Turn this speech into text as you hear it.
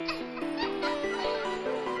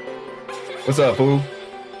What's up, fool?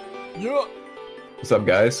 Yeah. What's up,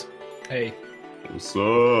 guys? Hey. What's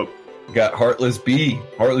up? Got Heartless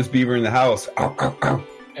Beaver in the house. Ow, ow, ow.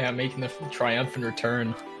 Yeah, making the triumphant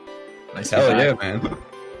return. Nice. Hell yeah, man.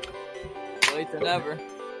 Late than ever.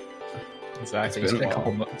 Exactly. It's been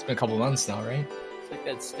a couple months now, right? It's like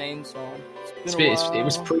that Stain song. It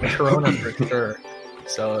was pre-corona for sure.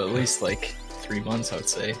 So at least like 3 months, I would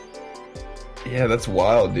say. Yeah, that's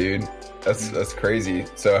wild, dude. That's crazy.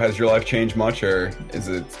 So has your life changed much, or is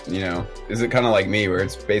it kind of like me where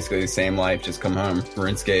it's basically the same life, just come home,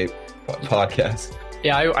 RuneScape, podcast?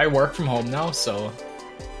 Yeah, I work from home now, so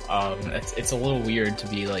it's a little weird to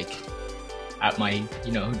be like at my,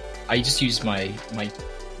 I just use my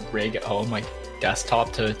rig at home, my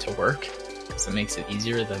desktop to work, because it makes it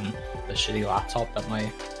easier than the shitty laptop that my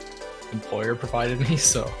employer provided me.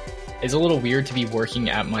 So it's a little weird to be working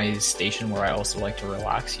at my station where I also like to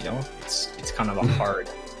relax. It's kind of a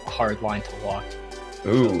hard line to walk.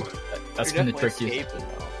 Ooh, so that's been the trickiest.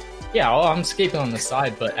 Yeah, well, I'm escaping on the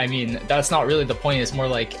side, but I mean that's not really the point. It's more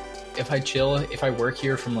like if I work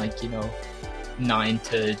here from 9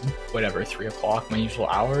 to whatever 3 o'clock, my usual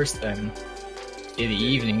hours, then in the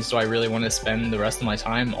evenings, do I really want to spend the rest of my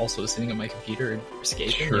time also sitting at my computer and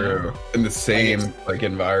escaping? True. In the same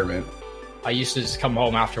environment. I used to just come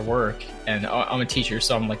home after work, and I'm a teacher,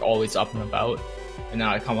 so I'm always up and about. And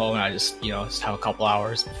now I come home and I just have a couple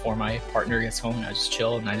hours before my partner gets home, and I just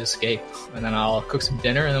chill and I just escape. And then I'll cook some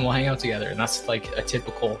dinner and then we'll hang out together. And that's like a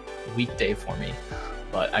typical weekday for me.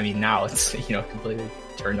 But I mean, now it's completely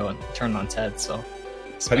turned on its head. So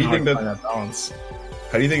how do you think that balance?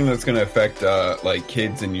 How do you think that's going to affect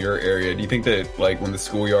kids in your area? Do you think that when the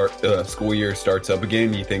school year starts up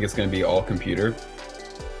again, do you think it's going to be all computer?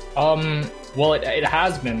 Well, it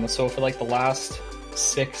has been. So for the last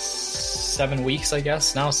 6-7 weeks, I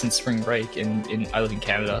guess now, since spring break I live in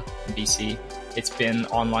Canada, in BC, it's been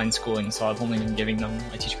online schooling. So I've only been giving them,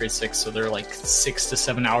 I teach grade 6, so they're 6 to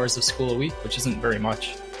 7 hours of school a week, which isn't very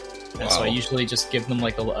much. And so I usually just give them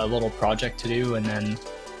a little project to do, and then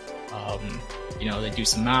they do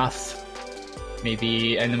some math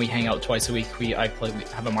maybe, and then we hang out twice a week. We have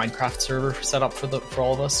a Minecraft server set up for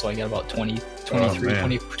all of us, so I get about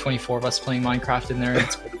 24 of us playing Minecraft in there, and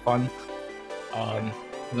it's pretty fun. A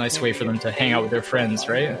nice way for them to hang out with their friends,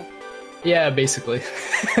 right? Yeah, basically.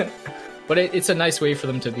 But it's a nice way for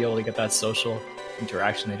them to be able to get that social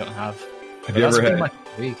interaction they don't have. Have you ever had a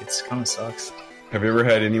week? It kind of sucks. Have you ever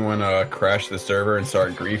had anyone crash the server and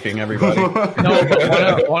start griefing everybody? No,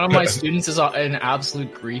 but one of my students is an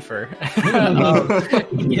absolute griefer.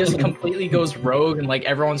 He just completely goes rogue, and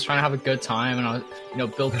everyone's trying to have a good time, and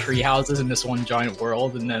build tree houses in this one giant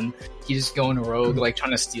world, and then he's just going rogue,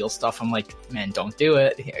 trying to steal stuff. I'm like, man, don't do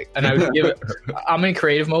it. And I would I'm in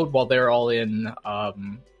creative mode while they're all in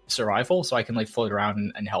survival, so I can float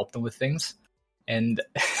around and help them with things. And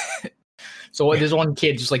so there's one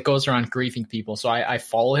kid just goes around griefing people. So I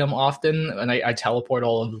follow him often, and I teleport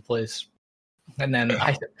all over the place. And then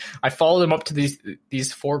I followed him up to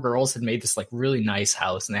these 4 girls had made this really nice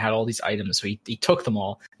house, and they had all these items. So he took them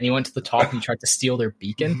all, and he went to the top and he tried to steal their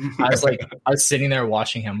beacon. I was sitting there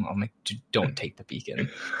watching him. I'm like, dude, don't take the beacon.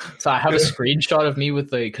 So I have a screenshot of me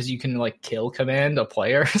with because you can kill command a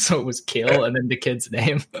player. So it was kill and then the kid's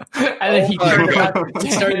name. And then he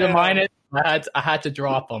started to mine it. I had to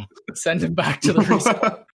drop him, send him back to the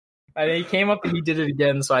resort. And he came up and he did it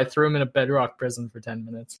again, so I threw him in a bedrock prison for 10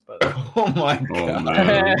 minutes. But oh my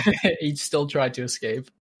god, he still tried to escape.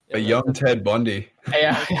 A young Ted Bundy.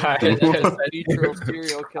 Yeah,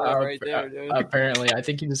 serial killer right there, dude. Apparently, I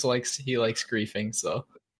think he likes griefing, so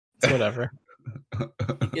it's whatever.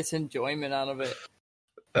 He gets enjoyment out of it.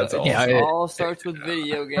 That's awesome. Yeah, it all starts with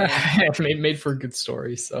video games. It made for a good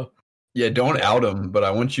story, so. Yeah, don't out him, but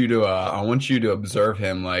I want you to observe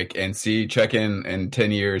him and check in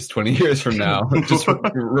 10 years, 20 years from now. Just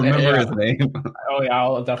remember his name. Oh yeah,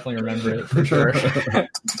 I'll definitely remember it for sure.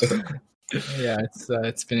 Yeah,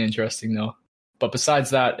 it's been interesting though. But besides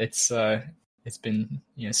that, it's been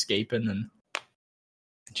escaping and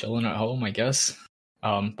chilling at home, I guess.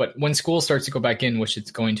 But when school starts to go back in, which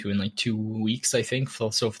it's going to in 2 weeks, I think. So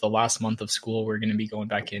for the last month of school, we're going to be going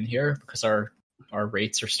back in here because our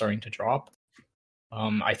rates are starting to drop.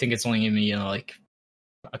 I think it's only going to be,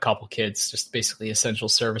 a couple kids, just basically essential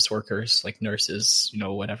service workers, nurses,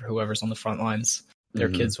 whoever's on the front lines. Their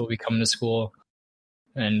kids will be coming to school.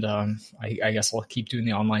 And I guess I'll keep doing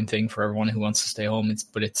the online thing for everyone who wants to stay home.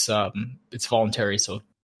 It's voluntary, so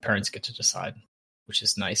parents get to decide, which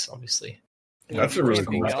is nice, obviously. That's a really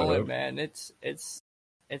cool going, man. It's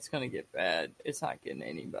gonna get bad. It's not getting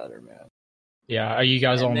any better, man. Yeah, are you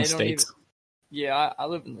guys all in the States? Yeah, I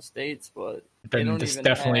live in the States, but they Then don't this is even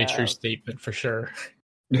definitely a true have- statement for sure.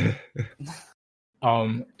 they're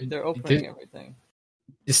The, opening everything.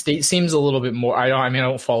 the state seems a little bit more. I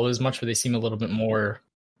don't follow as much, but they seem a little bit more.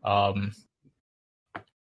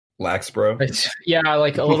 Lax, bro. Yeah,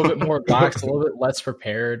 like a little bit more lax, a little bit less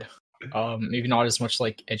prepared. Maybe not as much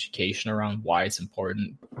like education around why it's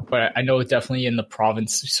important, but I know definitely in the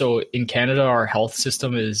province. So in Canada, our health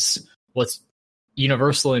system is what's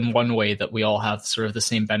universal in one way, that we all have sort of the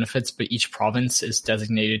same benefits, but each province is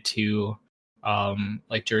designated to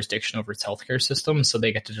like jurisdiction over its healthcare system, so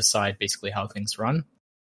they get to decide basically how things run.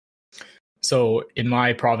 So in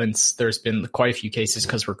my province, there's been quite a few cases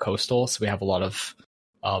because we're coastal, so we have a lot of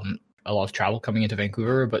travel coming into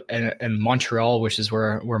Vancouver. But and Montreal, which is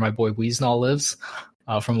where my boy Weesnall lives,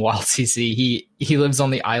 from Wild CC, he lives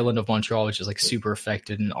on the island of Montreal, which is like super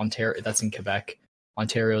affected. In Ontario, that's in Quebec.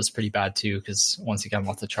 Ontario is pretty bad too, because once again,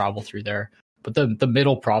 lots of travel through there. But the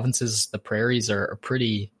middle provinces, the prairies are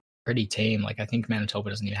pretty tame. Like I think Manitoba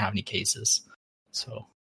doesn't even have any cases. So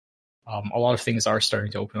a lot of things are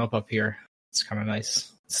starting to open up here. It's kind of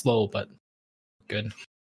nice. Slow, but good.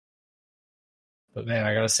 But man,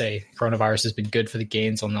 I gotta say, coronavirus has been good for the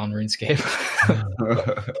gains on RuneScape.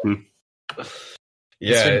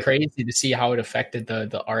 It's been crazy to see how it affected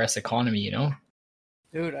the RS economy, you know?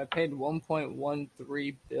 Dude, I paid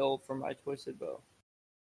 1.13 bill for my Twisted Bow.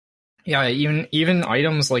 Yeah, even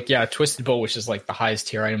items like Twisted Bow, which is like the highest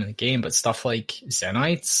tier item in the game, but stuff like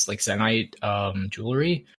Zenites, like Zenite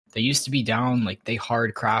jewelry, they used to be down, like they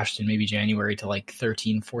hard crashed in maybe January to like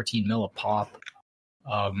 13, 14 mil a pop.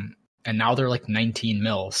 And now they're like 19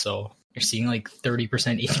 mil. So you're seeing like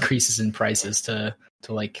 30% increases in prices to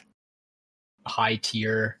like high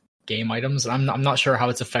tier game items. And I'm not sure how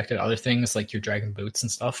it's affected other things like your Dragon Boots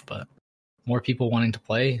and stuff, but more people wanting to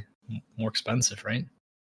play, more expensive, right?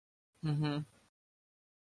 Mm-hmm.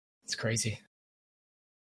 It's crazy.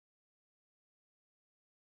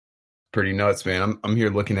 Pretty nuts, man. I'm here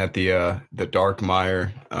looking at the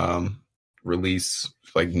Darkmire release,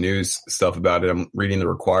 like news stuff about it. I'm reading the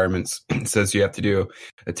requirements. It says you have to do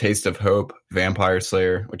a Taste of Hope, Vampire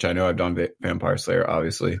Slayer, which I know I've done Vampire Slayer,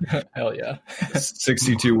 obviously. Hell yeah.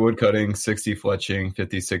 62 woodcutting, 60 fletching,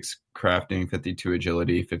 56 crafting, 52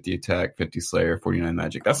 agility, 50 attack, 50 slayer, 49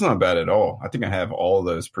 magic. That's not bad at all. I think I have all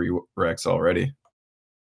those prereqs already.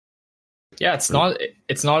 Yeah, it's not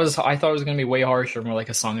as I thought it was going to be way harsher, more like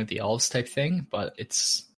a Song of the Elves type thing, but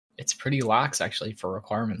it's pretty lax actually for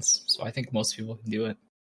requirements. So I think most people can do it.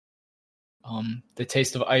 The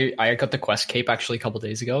Taste of I got the quest cape actually a couple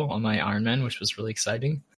days ago on my Iron Man, which was really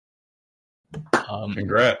exciting.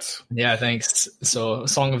 Congrats. Yeah, thanks. So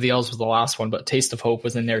Song of the Elves was the last one, but Taste of Hope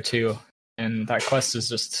was in there too. And that quest is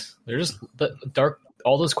the dark.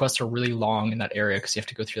 All those quests are really long in that area because you have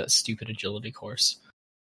to go through that stupid agility course.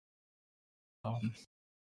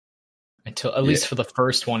 Until at least for the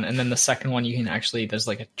first one, and then the second one you can actually, there's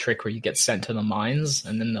like a trick where you get sent to the mines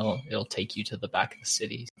and then it'll take you to the back of the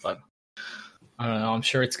city. But I don't know, I'm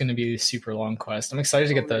sure it's going to be a super long quest. I'm excited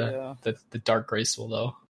to get the Dark Graceful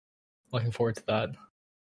though. Looking forward to that.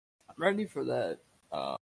 I'm ready for that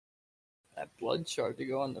blood shard to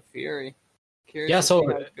go on the Fury. Curious yeah, so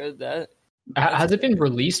how good that has it been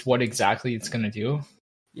released what exactly it's going to do?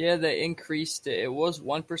 Yeah, they increased it. It was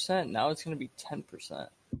 1%. Now it's going to be 10%.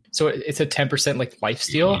 So it's a 10% like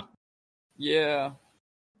lifesteal? Yeah.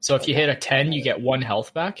 So if you hit a 10, you get 1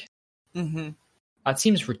 health back? Mm-hmm. That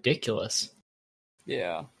seems ridiculous.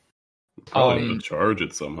 Yeah. Probably gonna charge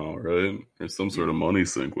it somehow, right? There's some sort of money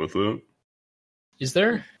sync with it. Is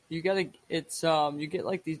there? You gotta. It's you get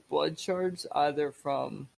like these blood shards either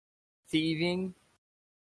from thieving,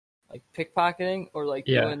 like pickpocketing, or like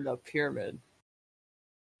doing the pyramid.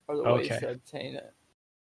 Are the ways to obtain it.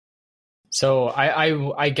 So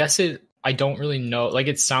I guess I don't really know. Like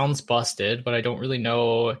it sounds busted, but I don't really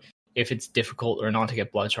know if it's difficult or not to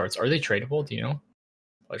get blood shards. Are they tradable? Do you know?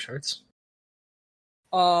 Blood shards?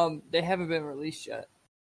 They haven't been released yet.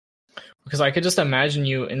 Because I could just imagine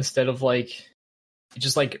you, instead of like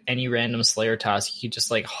just like any random Slayer task, you could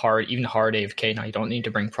just like hard AFK. Now you don't need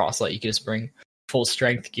to bring Proselyte. You could just bring full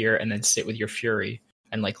strength gear and then sit with your Fury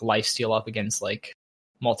and like lifesteal up against like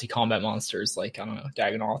multi-combat monsters like, I don't know,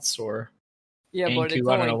 Dagonauts or Anku, but it's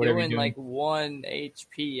only doing like 1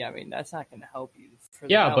 HP. I mean, that's not going to help you for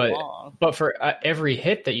that long. But for every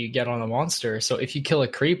hit that you get on a monster, so if you kill a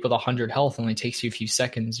creep with 100 health, only takes you a few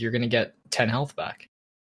seconds, you're going to get 10 health back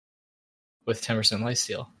with 10%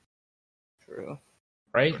 lifesteal. True.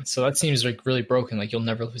 Right? So that seems like really broken. Like you'll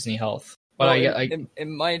never lose any health. But it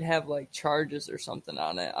might have like charges or something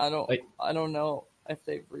on it. I don't know. if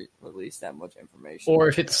they've released that much information. Or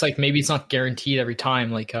if it's like maybe it's not guaranteed every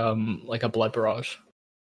time, like a blood barrage,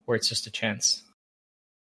 where it's just a chance.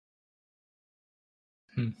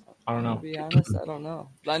 I don't know. To be honest, I don't know.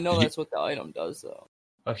 I know that's what the item does, though.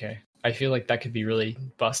 Okay, I feel like that could be really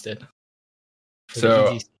busted.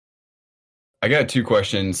 So, I got 2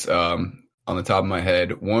 questions on the top of my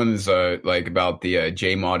head. One is like about the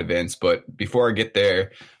JMod events, but before I get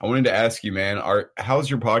there, I wanted to ask you, man, how's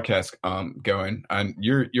your podcast going? And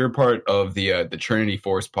you're part of the Trinity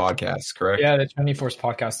Force podcast, correct? Yeah, the Trinity Force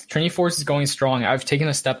podcast. Trinity Force is going strong. I've taken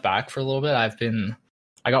a step back for a little bit.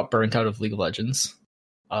 I got burnt out of League of Legends.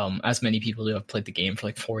 As many people do. I've played the game for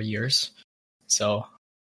like 4 years. So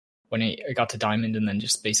when I got to Diamond and then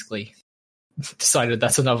just basically decided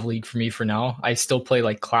that's enough League for me for now. I still play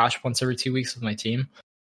like Clash once every 2 weeks with my team.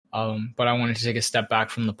 But I wanted to take a step back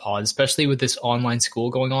from the pod, especially with this online school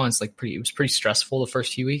going on. It was pretty stressful the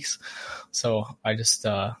first few weeks. So I just,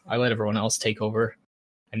 I let everyone else take over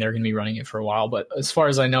and they're going to be running it for a while. But as far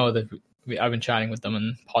as I know, I've been chatting with them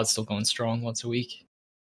and pod's still going strong once a week.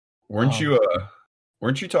 Weren't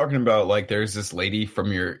you talking about like there's this lady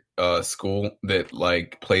from your school that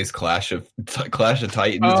like plays Clash of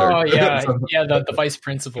Titans? Oh yeah, the vice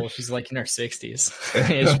principal. She's like in her 60s.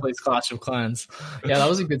 She plays Clash of Clans. Yeah, that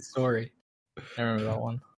was a good story. I remember that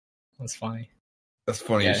one. That's funny. That's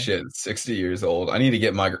funny as shit. 60 years old. I need to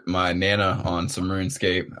get my Nana on some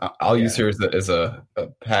RuneScape. I'll use her as a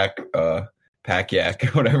pack yak,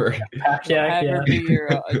 whatever. Pack yak, have her be your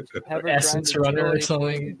have her Essence runner or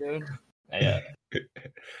something. Yeah.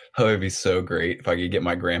 Oh, it'd be so great if I could get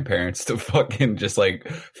my grandparents to fucking just like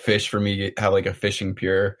fish for me, have like a fishing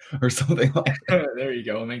pier or something like that. There you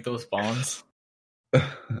go. Make those bonds.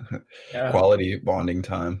 Quality bonding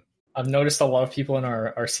time. I've noticed a lot of people in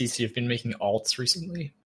our CC have been making alts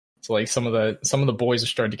recently. So like some of the boys are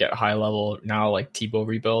starting to get high level now, like Tebow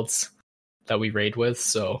rebuilds that we raid with.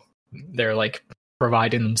 So they're like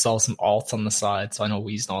providing themselves some alts on the side. So I know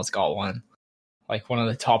Weasnall's got one. Like one of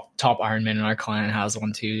the top Iron Men in our clan has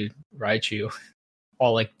one too, Raichu.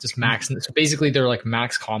 All like just max. So basically they're like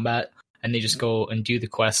max combat and they just go and do the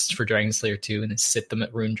quests for Dragon Slayer 2 and then sit them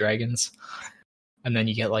at Rune Dragons. And then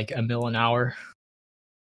you get like a mil an hour.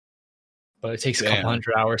 But it takes a couple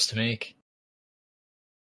 100 hours to make.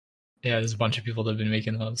 Yeah, there's a bunch of people that have been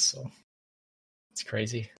making those, so it's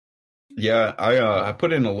crazy. Yeah, I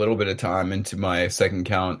put in a little bit of time into my second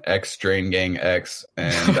count, X Drain Gang X,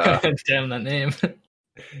 and damn that name.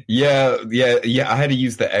 Yeah. I had to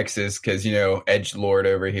use the X's because Edgelord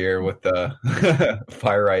over here with the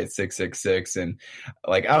Firelight 666, and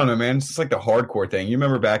like I don't know, man, it's just like the hardcore thing. You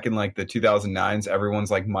remember back in like the 2009s, everyone's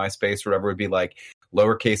like MySpace or whatever would be like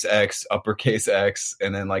lowercase x, uppercase X,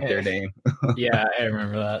 and then like their name. Yeah, I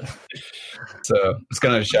remember that. So it's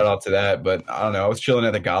kind of a shout out to that. But I don't know. I was chilling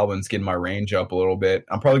at the Goblins, getting my range up a little bit.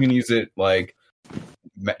 I'm probably gonna use it like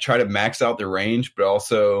try to max out the range, but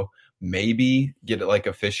also maybe get it like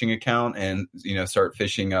a fishing account and start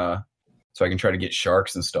fishing so I can try to get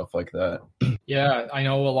sharks and stuff like that. Yeah, I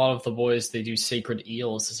know a lot of the boys, they do Sacred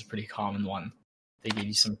Eels is a pretty common one. They give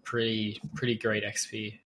you some pretty great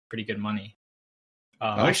XP, pretty good money.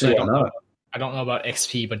 Actually, I don't know about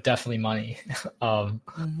XP, but definitely money.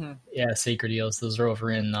 Yeah, Sacred Eels, those are over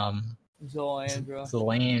in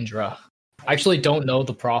Zalandra. I actually don't know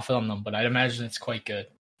the profit on them, but I'd imagine it's quite good.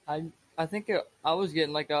 I think I was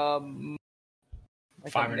getting like 500K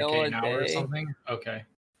an hour or something. Okay,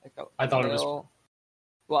 I thought it was.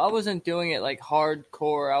 Well, I wasn't doing it like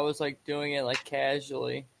hardcore. I was like doing it like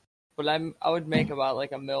casually, but I would make about like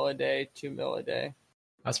 $1 mil a day, $2 mil a day.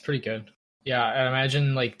 That's pretty good. Yeah, I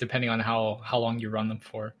imagine like depending on how long you run them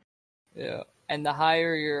for. Yeah, and the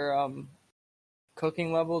higher your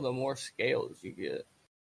cooking level, the more scales you get.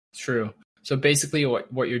 True. So basically,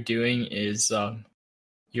 what you're doing is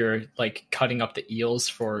you're like cutting up the eels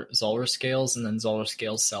for Zulrah scales, and then Zulrah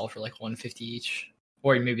scales sell for like 150 each,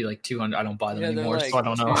 or maybe like 200. I don't buy them anymore, like so I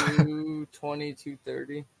don't know. 220,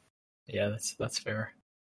 230. Yeah, that's fair.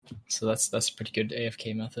 So that's a pretty good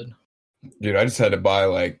AFK method. Dude, I just had to buy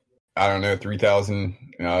like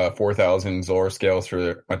 3,000, 4,000 Zulrah scales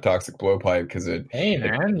for my toxic blowpipe because it. Hey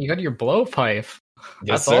man, you got your blowpipe.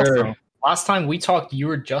 Yes, that's sir. Awesome. Last time we talked, you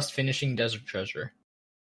were just finishing Desert Treasure.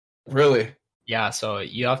 Really? Yeah, so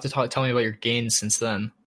you have to tell me about your gains since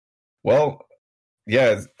then. Well,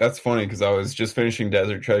 yeah, that's funny because I was just finishing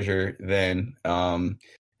Desert Treasure. Then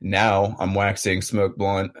now I'm waxing Smoke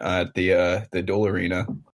Blunt at the Duel Arena.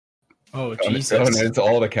 Oh, Jesus. It's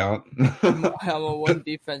all account. I'm a 1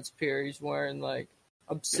 defense peer. He's wearing like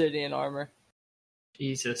obsidian armor.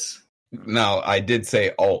 Jesus. No, I did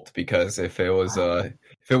say alt because if it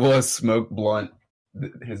was Smoke Blunt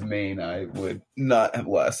his main, I would not have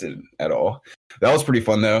lasted at all. That was pretty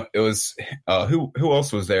fun though. It was who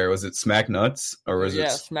else was there? Was it Smack Nuts or was it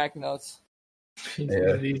Smack Nuts?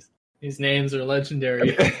 Yeah. These names are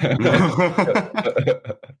legendary.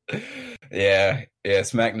 yeah,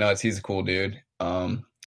 Smack Nuts. He's a cool dude. Trying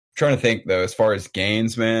to think though, as far as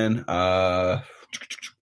gains, man. I'm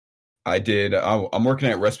working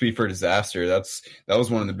at Recipe for Disaster. That was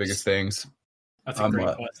one of the biggest things. That's a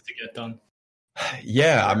great quest to get done.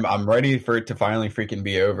 Yeah, I'm ready for it to finally freaking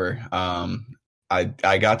be over.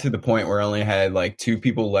 I got to the point where I only had like 2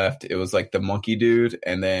 people left. It was like the monkey dude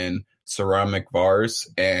and then Ceramic Vars,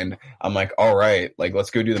 and I'm like, all right, like let's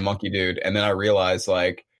go do the monkey dude. And then I realized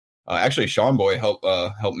like actually Sean Boy helped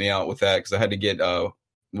me out with that because I had to get what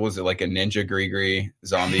was it, like a ninja Gree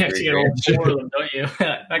zombie? You have to get all 4 of them, don't you?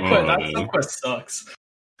 that quest sucks.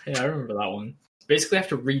 Yeah, I remember that one. Basically, I have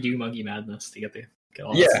to redo Monkey Madness to get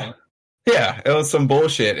all that stuff. Yeah, it was some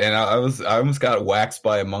bullshit, and I almost got waxed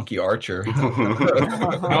by a monkey archer.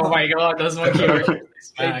 Oh my god, those monkey archers!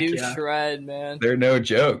 They do shred, man. They're no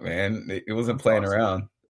joke, man. It wasn't playing around.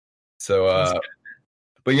 So,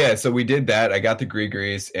 but yeah, so we did that. I got the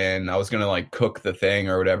Grease, and I was gonna like cook the thing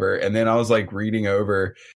or whatever, and then I was like reading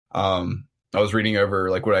over. I was reading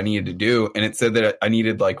over like what I needed to do, and it said that I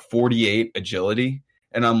needed like 48 agility,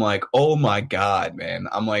 and I'm like, oh my god, man!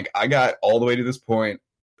 I'm like, I got all the way to this point.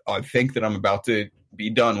 I think that I'm about to be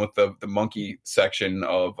done with the monkey section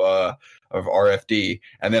of RFD,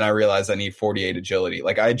 and then I realized I need 48 agility.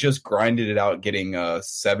 Like I just grinded it out, getting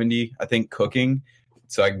 70, I think, cooking,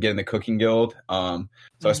 so I can get in the cooking guild. So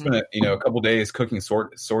I spent a couple days cooking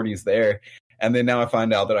sorties there, and then now I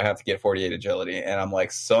find out that I have to get 48 agility, and I'm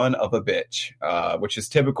like, son of a bitch, which is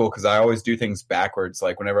typical because I always do things backwards.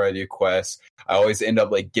 Like whenever I do quests, I always end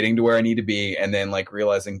up like getting to where I need to be, and then like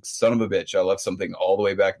realizing, son of a bitch, I left something all the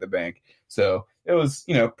way back at the bank. So it was,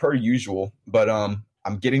 per usual, but I'm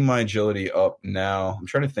getting my agility up now. I'm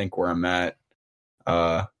trying to think where I'm at.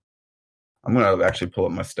 I'm gonna actually pull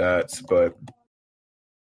up my stats, but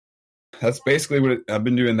that's basically what I've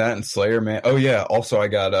been doing. That in Slayer, man. Oh yeah, also I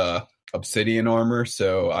got Obsidian armor,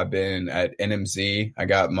 so I've been at NMZ. I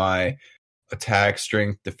got my attack,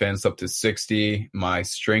 strength, defense up to 60. My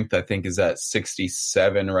strength, I think, is at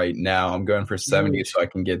 67 right now. I'm going for 70 so I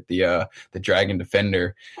can get the Dragon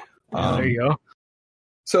Defender. There you go.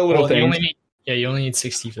 So little things. You only need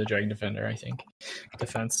 60 for the Dragon Defender, I think.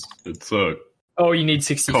 Defense. It's Oh, you need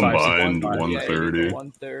 65. Combined 130. Yeah,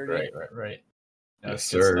 130. Right. Yes,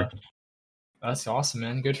 sir. That's awesome,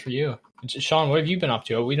 man. Good for you. Sean, what have you been up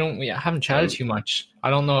to? We haven't chatted too much.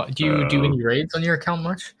 I don't know. Do you do any raids on your account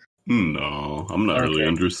much? No, I'm not really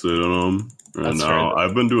interested in them right now.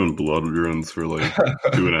 I've been doing blood runes for like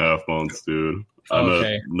 2.5 months, dude. I'm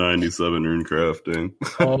at 97 rune crafting.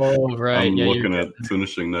 Oh, right. I'm looking at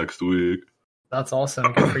finishing next week. That's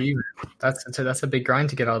awesome. Good for you. That's a big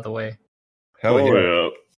grind to get out of the way. Hell yeah.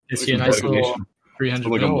 It's a nice little 300 It's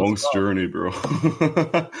like a monk's journey, bro.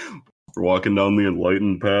 We're walking down the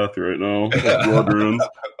enlightened path right now. Blood runes.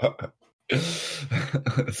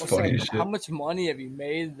 It's funny shit. How much money have you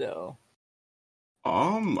made though?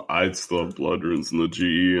 I still have blood runes in the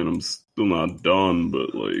GE, and I'm still not done,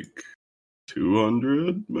 but like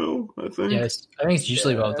 200 mil, I think. Yes, I think it's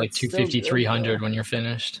usually about like 250, 300 when you're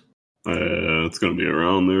finished. Yeah, it's gonna be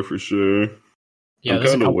around there for sure. Yeah, I'm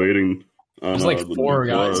kind of waiting. There's like 4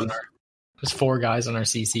 guys. There's 4 guys on our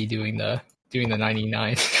CC doing the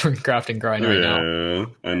 99 crafting grind right now. Yeah,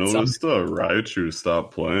 I noticed Raichu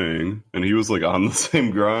stopped playing, and he was like on the same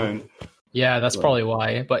grind. Yeah, that's probably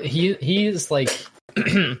why. But he's like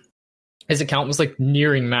his account was like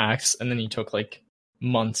nearing max, and then he took like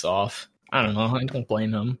months off. I don't know. I don't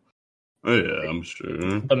blame him. Oh yeah, I'm sure.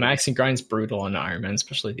 The maxing grind's brutal on Iron Man,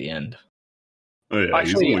 especially at the end. Oh yeah,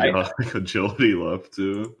 actually, he's only got like agility left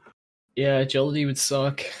too. Yeah, agility would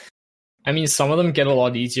suck. I mean, some of them get a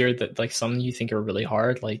lot easier. That like some you think are really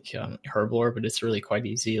hard, like Herblore, but it's really quite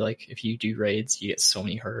easy. Like if you do raids, you get so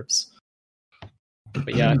many herbs.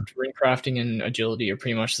 But yeah, ring crafting and agility are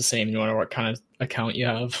pretty much the same no matter what kind of account you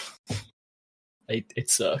have. It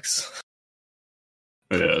sucks.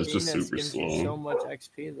 Yeah, it's just super slow. So much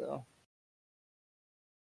XP though.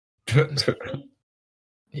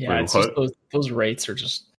 Yeah, Wait, it's just those rates are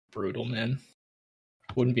just brutal, man.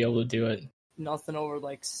 Wouldn't be able to do it. Nothing over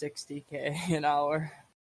like 60k an hour.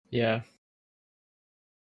 Yeah,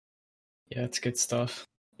 it's good stuff.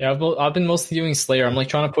 Yeah, I've been mostly doing Slayer. I'm like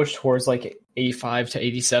trying to push towards like 85 to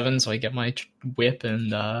 87, so I get my whip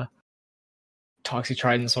and Toxic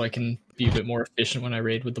Trident, so I can be a bit more efficient when I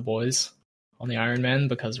raid with the boys. on the Ironman,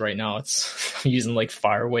 because right now it's using like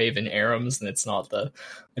Firewave and Arams, and it's not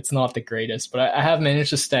the greatest. But I have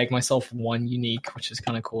managed to stag myself one unique, which is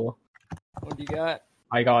kind of cool. What do you got?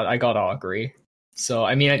 I got Augury. So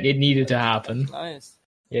I mean, it needed to happen. Nice.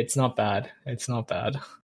 It's not bad. It's not bad.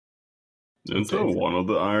 Didn't one of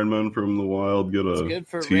the Ironmen from the Wild get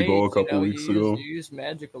a T-bow a couple weeks ago? You use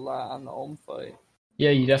magic a lot on the home fight. Yeah,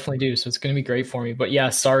 you definitely do. So it's going to be great for me. But yeah,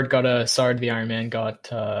 Sard the Ironman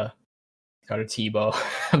got a T-bow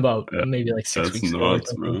about maybe like 6 weeks ago.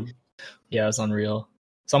 That's nuts, man. Yeah, it's unreal.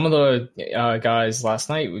 Some of the guys last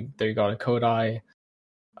night, they got a Kodai.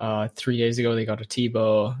 3 days ago, they got a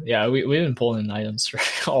T-bow. Yeah, we've been pulling in items for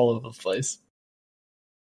all over the place.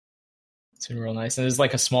 It's been real nice. And there's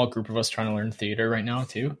like a small group of us trying to learn theater right now,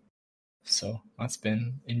 too. So that's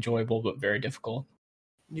been enjoyable, but very difficult.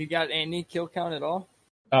 You got any kill count at all?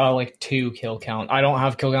 Like 2 kill count. I don't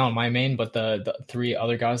have kill count on my main, but the 3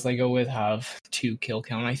 other guys I go with have 2 kill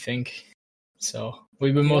count, I think. So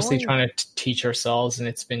we've been mostly trying to teach ourselves, and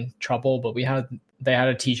it's been trouble, but they had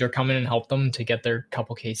a teacher come in and help them to get their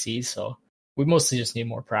couple KCs, so we mostly just need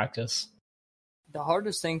more practice. The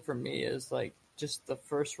hardest thing for me is like just the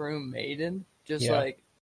first room maiden. Like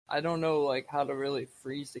I don't know like how to really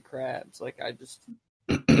freeze the crabs. Like I just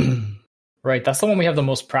Right, that's the one we have the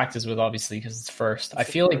most practice with, obviously, because it's first. I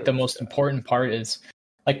feel like the most important part is,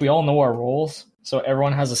 like, we all know our roles, so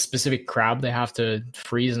everyone has a specific crab they have to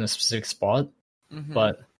freeze in a specific spot. Mm-hmm.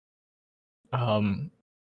 But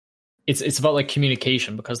it's about, like,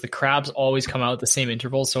 communication, because the crabs always come out at the same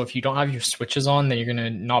interval, so if you don't have your switches on, then you're going to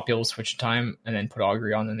not be able to switch time, and then put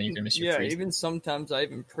Augury on, and then you're going to miss your freeze. Yeah, even sometimes I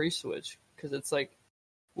even pre-switch, because it's like,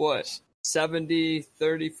 what, 70,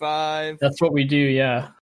 35? That's what we do, yeah.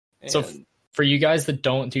 So for you guys that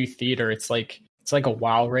don't do theater, it's like a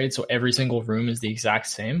WoW raid, so every single room is the exact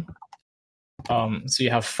same. So you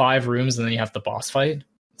have 5 rooms, and then you have the boss fight.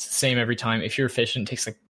 It's the same every time. If you're efficient, it takes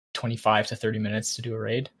like 25 to 30 minutes to do a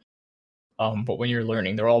raid. But when you're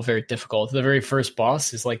learning, they're all very difficult. The very first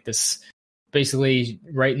boss is like this, basically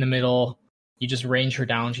right in the middle. You just range her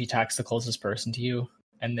down. She attacks the closest person to you,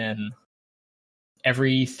 and then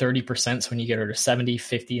every 30%, so when you get her to 70,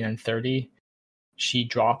 50, and 30, she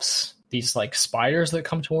drops these like spiders that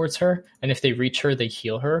come towards her, and if they reach her, they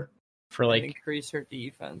heal her for like increase her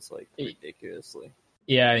defense like ridiculously.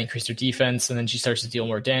 Yeah, increase her defense, and then she starts to deal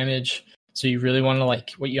more damage. So you really want to,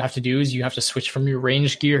 like, what you have to do is you have to switch from your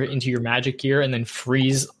ranged gear into your magic gear, and then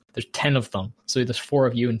freeze. There's 10 of them, so there's 4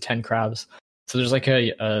 of you and 10 crabs. So there's like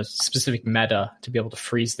a specific meta to be able to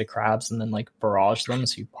freeze the crabs and then like barrage them,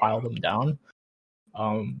 so you pile them down.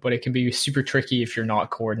 But it can be super tricky if you're not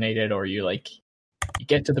coordinated, or you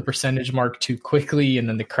get to the percentage mark too quickly, and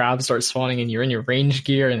then the crabs start spawning, and you're in your range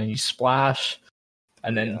gear, and then you splash,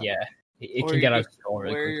 and then it can get out of control.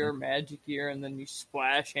 Wear your magic gear, and then you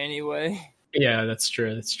splash anyway. Yeah, that's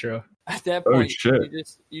true. At that point,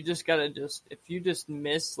 you just gotta if you just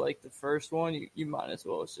miss like the first one, you might as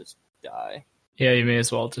well just die. Yeah, you may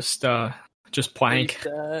as well just plank.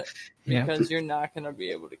 Because you're not gonna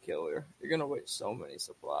be able to kill her. You're gonna waste so many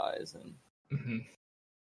supplies and. Mm-hmm.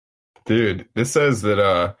 Dude, this says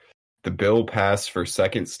that the bill passed for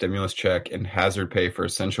second stimulus check and hazard pay for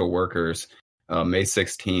essential workers May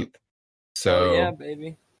 16th. So yeah,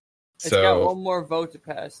 baby. It's got one more vote to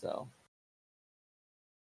pass, though.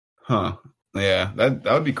 Huh. Yeah, that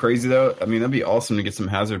would be crazy, though. I mean, that'd be awesome to get some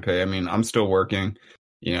hazard pay. I mean, I'm still working.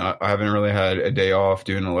 You know, I haven't really had a day off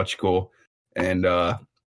doing electrical. And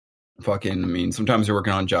sometimes you're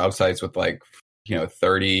working on job sites with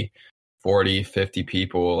 30, 40, 50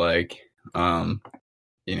 people, Did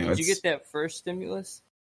you get that first stimulus?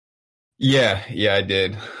 Yeah, I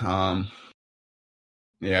did.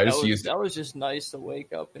 I just used it. That was just nice to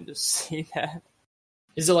wake up and just see that.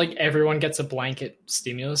 Is it like everyone gets a blanket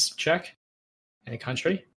stimulus check in the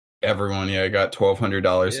country? Everyone, got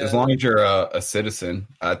 $1,200 as long as you're a citizen.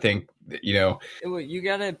 I think you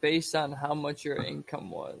got it based on how much your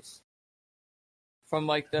income was. From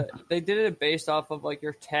they did it based off of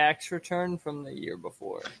your tax return from the year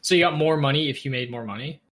before. So you got more money if you made more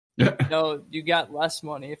money? No, you got less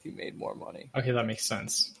money if you made more money. Okay, that makes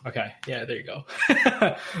sense. Okay, yeah, there you go.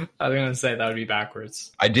 I was going to say that would be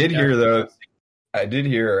backwards. I did hear, though, I don't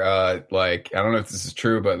know if this is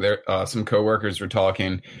true, but there some coworkers were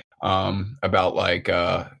talking about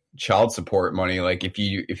child support money. Like if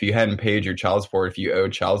you hadn't paid your child support, if you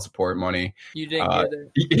owed child support money, you didn't get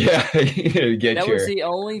it. Yeah, you didn't get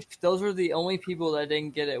those were the only people that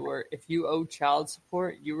didn't get it. Where if you owed child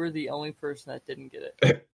support, you were the only person that didn't get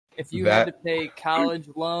it. If you had to pay college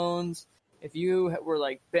loans, if you were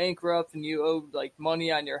bankrupt and you owed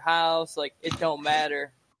money on your house, it don't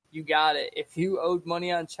matter. you got it. If you owed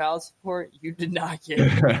money on child support, you did not get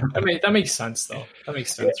it. I mean, that makes sense, though. That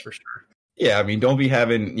makes sense for sure. Yeah, I mean, don't be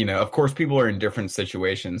having, of course, people are in different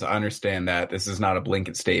situations. I understand that. This is not a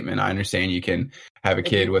blanket statement. I understand you can have a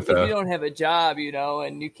kid if you don't have a job,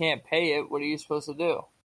 and you can't pay it, what are you supposed to do?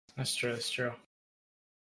 That's true. That's true.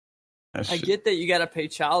 I get that you got to pay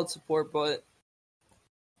child support, but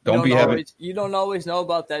you don't always know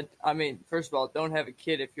about that. I mean, first of all, don't have a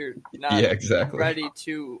kid if you're not ready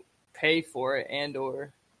to pay for it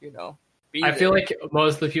or I feel like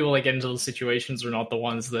most of the people that get into those situations are not the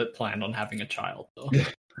ones that planned on having a child, though.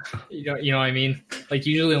 You know what I mean? Like,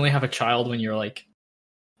 you usually only have a child when you're like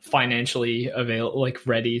financially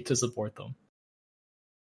ready to support them.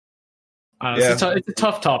 It's a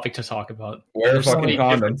tough topic to talk about. Wear fucking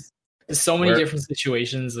condoms. There's so many different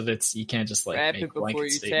situations that you can't just wrap it before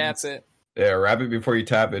you tap it. Yeah, wrap it before you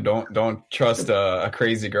tap it. Don't trust a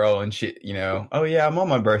crazy girl and she, oh yeah, I'm on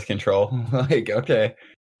my birth control. Like, okay.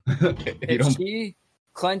 If she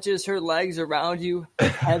clenches her legs around you,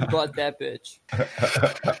 headbutt that bitch.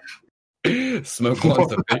 Smoke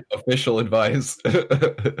Blunt's official advice.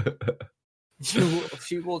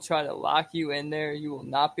 She will try to lock you in there. You will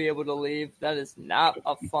not be able to leave. That is not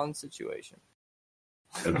a fun situation.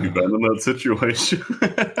 Have you been in that situation?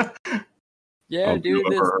 Yeah, dude.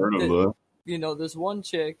 This one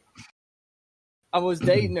chick, I was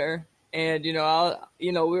dating her, and we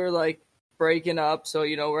were like breaking up, so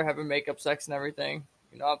we're having makeup sex and everything.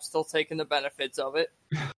 I'm still taking the benefits of it,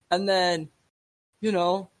 and then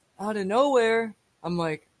out of nowhere, I'm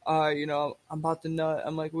like, I'm about to nut.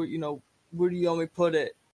 I'm like, where do you want me to put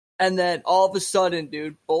it? And then all of a sudden,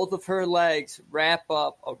 dude, both of her legs wrap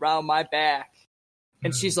up around my back,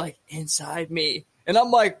 and she's like inside me, and I'm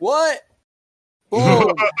like, what?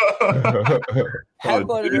 Boom!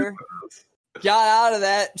 Headbutted her. Got out of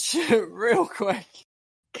that shit real quick.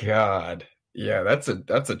 God. Yeah, that's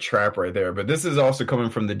a trap right there. But this is also coming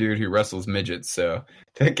from the dude who wrestles midgets, so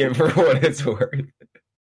take it for what it's worth.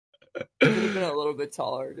 Could have been a little bit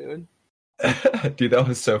taller, dude. Dude, that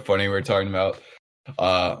was so funny. We were talking about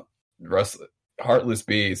Heartless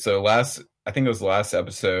B. So I think it was the last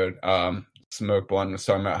episode, Smoke Blunt was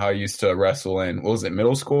talking about how he used to wrestle in, what was it,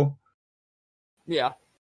 middle school? Yeah.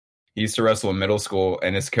 He used to wrestle in middle school,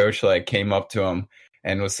 and his coach came up to him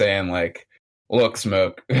and was saying look,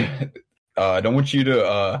 Smoke, I don't want you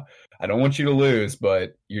to lose,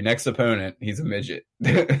 but your next opponent, he's a midget.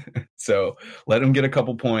 So let him get a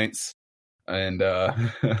couple points. And I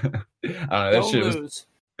don't know, that shit lose.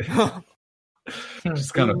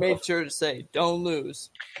 Just kind of made sure to say, don't lose.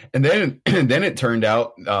 And then it turned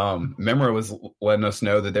out, Memra was letting us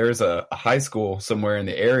know that there's a high school somewhere in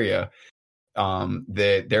the area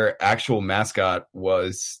that their actual mascot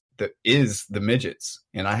is the midgets.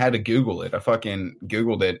 And I had to Google it. I fucking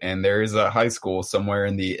Googled it, and there is a high school somewhere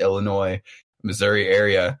in the Illinois, Missouri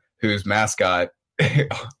area whose mascot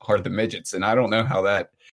are the midgets. And I don't know how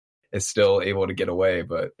that is still able to get away,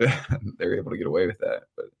 but they're able to get away with that.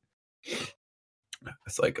 But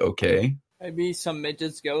it's like, okay. Maybe some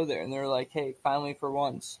midgets go there and they're like, hey, finally for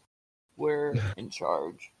once, we're in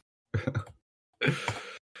charge.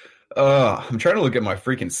 I'm trying to look at my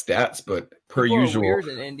freaking stats, but per People usual, are weird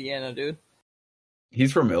in Indiana, dude.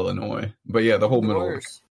 He's from Illinois, but yeah, the whole middle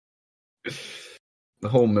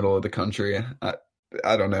of the country.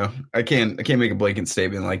 I don't know. I can't make a blanket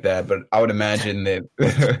statement like that, but I would imagine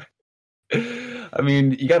that. I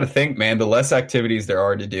mean, you got to think, man. The less activities there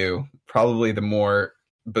are to do, probably the more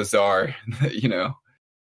bizarre,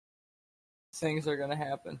 things are gonna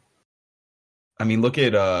happen. I mean, look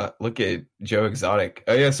at Joe Exotic.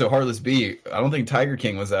 Oh yeah, so Heartless B. I don't think Tiger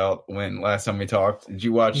King was out when last time we talked. Did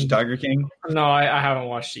you watch Tiger King? No, I haven't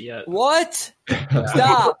watched it yet. What?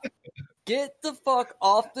 Stop! Get the fuck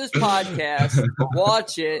off this podcast.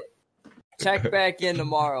 Watch it. Check back in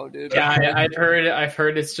tomorrow, dude. Yeah, I've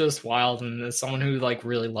heard it's just wild, and as someone who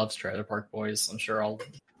really loves Trailer Park Boys, I'm sure I'll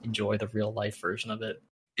enjoy the real life version of it.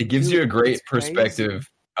 It gives you a great perspective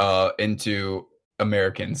into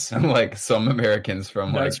Americans, like some Americans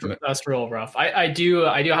from that's real rough. I do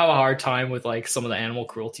have a hard time with some of the animal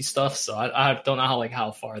cruelty stuff, so I don't know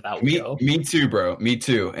how far that would go. Me too, bro. Me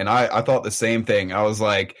too. And I thought the same thing. I was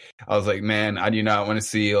like, man, I do not want to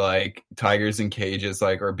see tigers in cages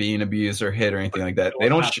or being abused or hit or anything like that. They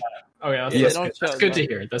don't. Oh yeah, that's good to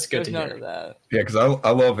hear. That's good to hear. That. Yeah, because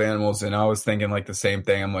I love animals, and I was thinking the same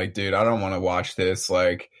thing. I'm like, dude, I don't want to watch this.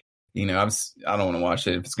 I don't want to watch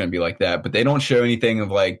it if it's going to be like that. But they don't show anything of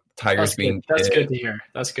tigers being. That's good to hear.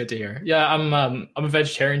 That's good to hear. Yeah, I'm a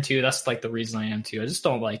vegetarian too. That's the reason I am too. I just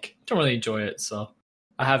don't really enjoy it. So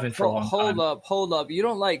I haven't for a long time. Hold up. You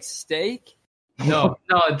don't like steak? No,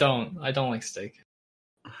 I don't. I don't like steak.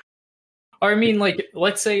 Or I mean, like,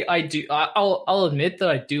 let's say I do. I'll admit that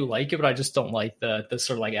I do like it, but I just don't like the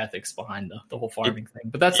sort of like ethics behind the whole farming thing.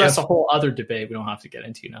 But that's a whole other debate we don't have to get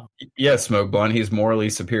into now. Yeah, Smoke Blunt, he's morally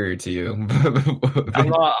superior to you.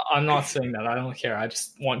 I'm not saying that. I don't care. I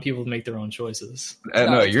just want people to make their own choices.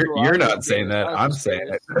 No, you're not saying that. I'm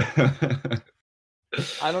saying it.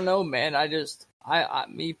 I don't know, man.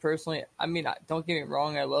 Me personally, I mean, don't get me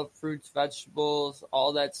wrong. I love fruits, vegetables,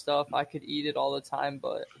 all that stuff. I could eat it all the time,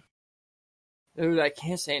 but dude, I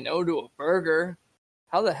can't say no to a burger.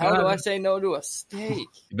 How the hell do I say no to a steak?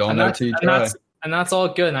 You don't know till you try. And that's all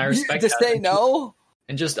good, and I respect that. Say no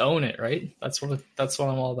and just own it, right? That's what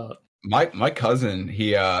I'm all about. My cousin,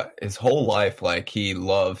 he his whole life, like, he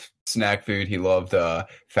loved snack food. He loved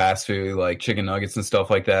fast food, like chicken nuggets and stuff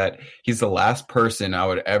like that. He's the last person I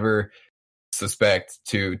would ever suspect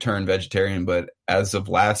to turn vegetarian, but as of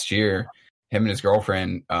last year, him and his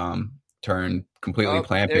girlfriend turned completely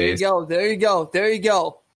plant-based. There you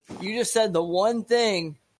go. You just said the one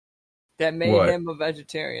thing that made him a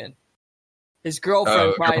vegetarian. His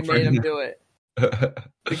girlfriend made him do it.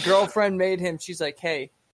 The girlfriend made him. She's like,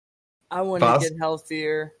 hey, I want to get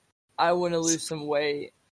healthier. I want to lose some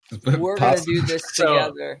weight. We're going to do this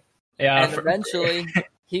together. Yeah. And eventually,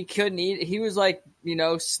 he couldn't eat. He was like,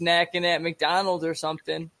 snacking at McDonald's or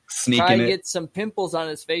something. Trying to get some pimples on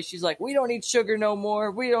his face. She's like, we don't eat sugar no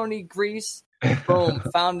more. We don't eat grease. Boom.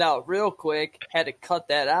 Found out real quick. Had to cut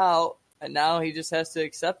that out. And now he just has to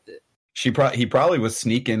accept it. He probably was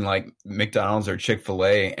sneaking like McDonald's or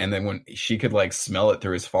Chick-fil-A, and then when she could like smell it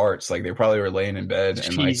through his farts, like they probably were laying in bed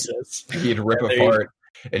and like he'd rip a fart,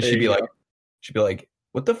 and she'd be like,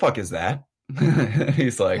 "What the fuck is that?"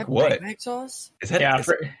 He's like, "What? Big sauce? Is that?" Yeah,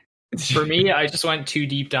 for me, I just went too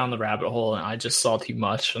deep down the rabbit hole, and I just saw too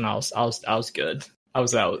much, and I was good. I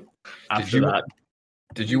was out after that.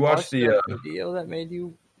 Did you watch the video that made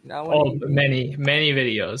you? Many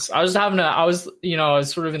videos. I was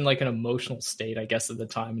sort of in like an emotional state, I guess, at the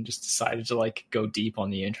time, and just decided to like go deep on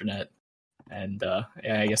the internet. And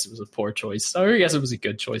I guess it was a poor choice. Or I guess it was a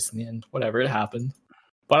good choice in the end. Whatever, it happened.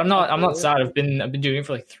 But I'm not sad. I've been doing it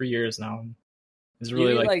for like 3 years now. It's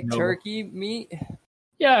really like turkey meat.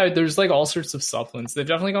 Yeah, there's like all sorts of supplements. They've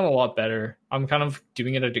definitely gone a lot better. I'm kind of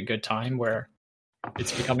doing it at a good time where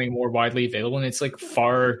it's becoming more widely available, and it's like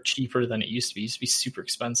far cheaper than it used to be. It used to be super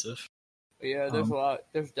expensive. Yeah, there's a lot.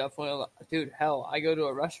 There's definitely a lot. Dude, hell, I go to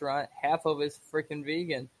a restaurant, half of it's freaking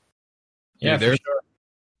vegan. Yeah,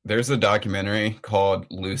 there's a documentary called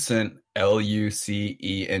Lucent, Lucent,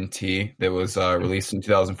 that was released in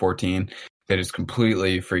 2014 that is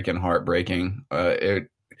completely freaking heartbreaking.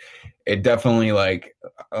 It definitely like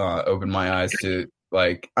opened my eyes to,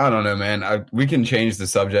 like, I don't know, man. We can change the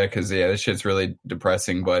subject because this shit's really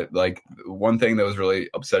depressing. But like one thing that was really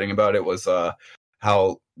upsetting about it was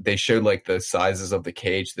how they showed like the sizes of the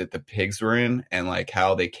cage that the pigs were in, and like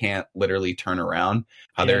how they can't literally turn around.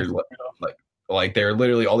 How they're like they're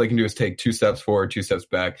literally, all they can do is take 2 steps forward, 2 steps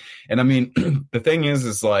back. And I mean, the thing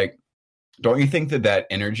is like, don't you think that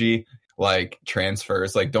energy like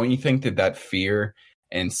transfers? Like, don't you think that fear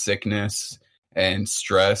and sickness and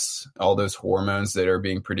stress, all those hormones that are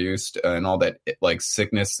being produced and all that like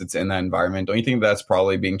sickness that's in that environment, don't you think that's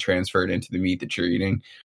probably being transferred into the meat that you're eating?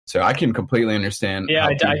 So I can completely understand. Yeah,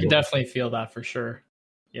 I can definitely feel that for sure.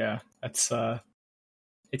 Yeah, that's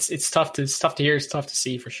it's tough to hear, it's tough to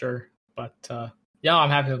see for sure. But yeah, I'm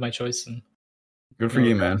happy with my choice. And good for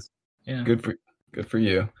you, man. Yeah, good for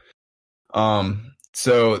you.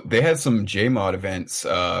 So they had some JMod events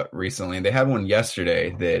recently. They had one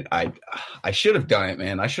yesterday that I should have done it,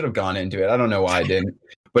 man. I should have gone into it. I don't know why I didn't,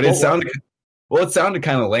 but it sounded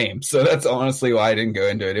kind of lame. So that's honestly why I didn't go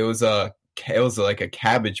into it. It was like a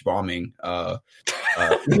cabbage bombing. And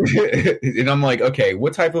I'm like, okay,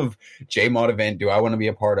 what type of JMod event do I want to be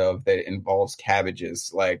a part of that involves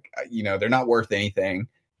cabbages? Like, they're not worth anything.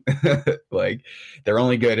 Like, they're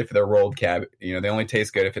only good if they're rolled cabbage. They only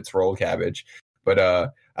taste good if it's rolled cabbage. But I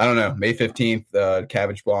don't know. May 15th,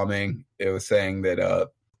 cabbage bombing. It was saying that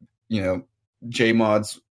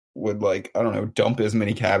JMods would, like, I don't know, dump as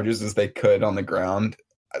many cabbages as they could on the ground.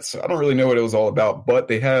 So I don't really know what it was all about. But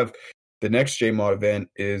they have the next JMod event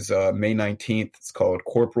is May 19th. It's called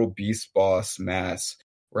Corporal Beast Boss Mass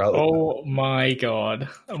Rally. Oh my God!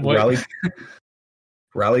 Rally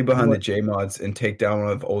behind the JMods and take down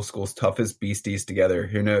one of old school's toughest beasties together.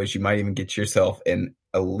 Who knows? You might even get yourself an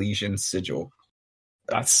Elysian sigil.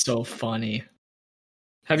 That's so funny.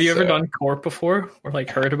 Have you ever done Corp before, or like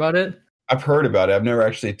heard about it? I've heard about it. I've never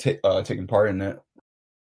actually taken part in it.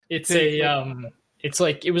 It's it's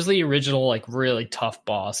like it was the original like really tough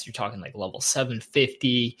boss. You're talking like level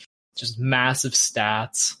 750, just massive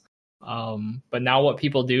stats. But now what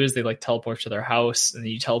people do is they like teleport to their house, and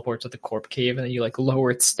then you teleport to the Corp Cave, and then you like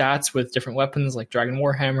lower its stats with different weapons like Dragon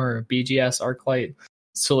Warhammer or BGS Arclight.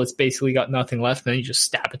 So it's basically got nothing left, and then you just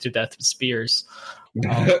stab it to death with spears.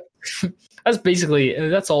 That's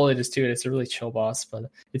all it is to it. It's a really chill boss,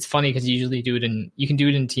 but it's funny because you can do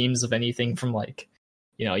it in teams of anything from like,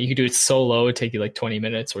 you can do it solo, it'd take you like 20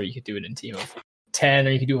 minutes, or you could do it in a team of 10, or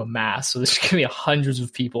you could do a mass. So there's gonna be hundreds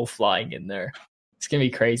of people flying in there. It's gonna be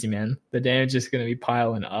crazy, man. The damage is gonna be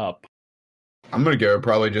piling up. I'm gonna go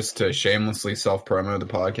probably just to shamelessly self-promo the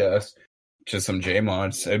podcast. Just some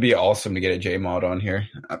JMods. It'd be awesome to get a JMod on here.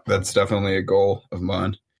 That's definitely a goal of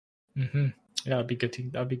mine. Mm-hmm. Yeah, that'd be good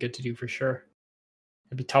to do for sure.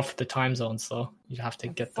 It'd be tough with the time zones though. You'd have to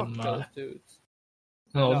get them. Dudes.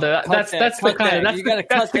 No, that's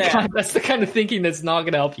the kind of thinking that's not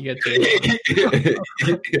gonna help you get JMod.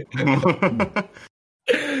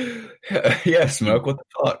 Yeah, Smoke, what the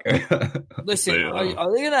fuck? Listen,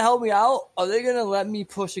 are they gonna help me out? Are they gonna let me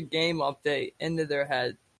push a game update into their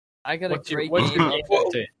head? I got what's your game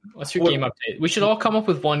update? What's your game update? We should all come up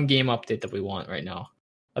with one game update that we want right now.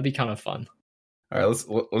 That'd be kind of fun. All right,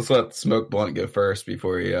 let's let Smoke Blunt go first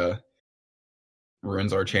before he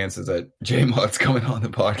ruins our chances at JMod's coming on the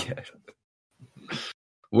podcast.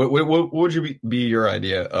 What would be your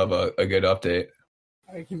idea of a good update?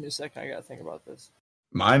 All right, give me a second. I gotta think about this.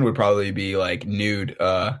 Mine would probably be like nude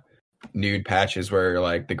patches where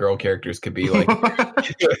like the girl characters could be like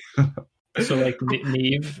so like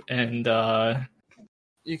Neve and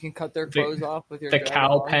you can cut their clothes off with your the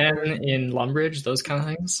cow pen in Lumbridge, those kind of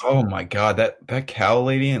things. Oh my god, that cow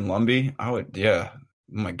lady in Lumby, I would Oh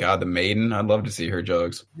my god, the maiden, I'd love to see her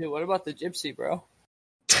jugs. Dude, what about the gypsy, bro?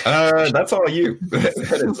 That's all you.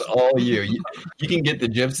 That is all you. You can get the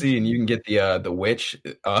gypsy and you can get the witch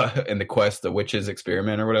in the quest, the witch's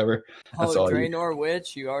experiment or whatever. That's all Draenor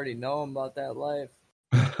witch, you already know about that life.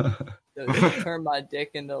 Turn my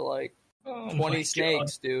dick into like 20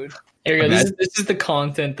 snakes, dude. Here you go. This is the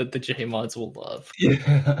content that the JMods will love.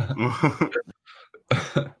 Yeah.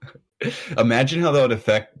 Imagine how that would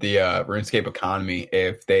affect the RuneScape economy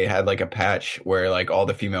if they had like a patch where like all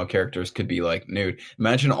the female characters could be like nude.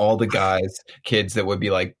 Imagine all the kids that would be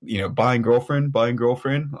like, buying girlfriend.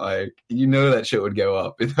 Like, that shit would go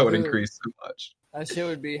up. That would increase so much. That shit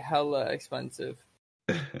would be hella expensive.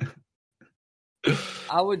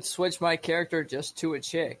 I would switch my character just to a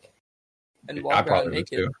chick and walk around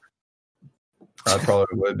naked. I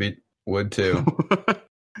probably would too.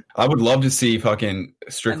 I would love to see fucking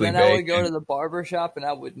Strictly Bake. And then I would go to the barber shop and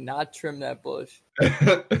I would not trim that bush.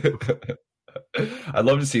 I'd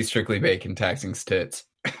love to see Strictly Bake and Taxing's tits.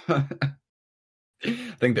 I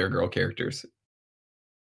think they're girl characters.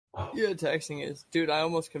 Yeah, Taxing is. Dude, I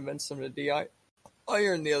almost convinced him to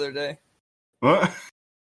de-iron the other day. What?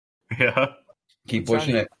 Yeah. Keep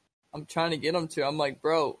pushing it. I'm trying to get him to. I'm like,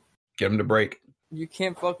 bro. Get him to break. You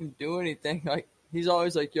can't fucking do anything. Like, he's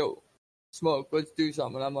always like, yo, Smoke, let's do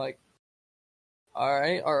something. I'm like, all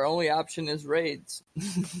right, our only option is raids.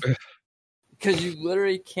 Because you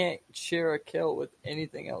literally can't share a kill with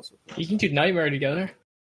anything else. You can do Nightmare together.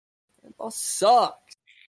 That boss sucks.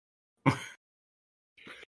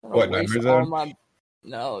 What, Nightmare Zone?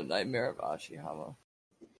 No, Nightmare of Ashihama.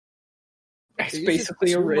 It's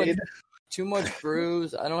basically a raid. Too much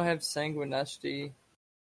bruise. I don't have Sanguinesti.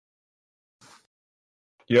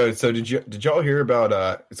 Yo, so did y'all hear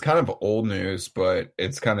about it's kind of old news, but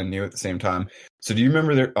it's kind of new at the same time. So do you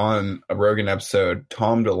remember on a Rogan episode,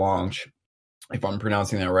 Tom DeLonge, if I'm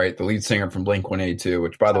pronouncing that right, the lead singer from Blink-182,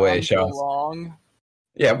 which by the way, shouts. DeLonge.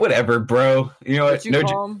 Yeah, whatever, bro. You know what? No,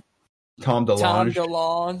 Tom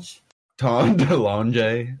DeLonge. Tom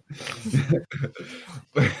DeLonge.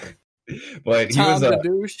 But he was a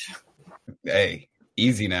douche. Hey,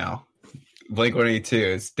 easy now. Blink-182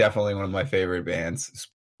 is definitely one of my favorite bands.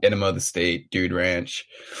 Enema of the State, Dude Ranch.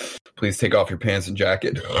 Please take off your pants and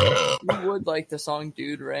jacket. You would like the song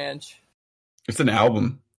Dude Ranch. It's an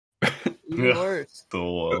album. Even worse.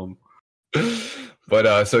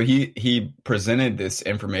 But so he presented this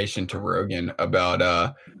information to Rogan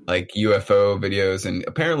about like UFO videos, and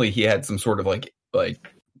apparently he had some sort of like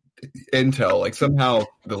intel. Like somehow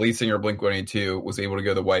the lead singer of Blink-182 was able to go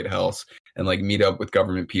to the White House and like meet up with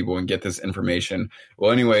government people and get this information.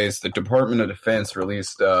 Well, anyways, the Department of Defense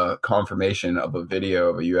released confirmation of a video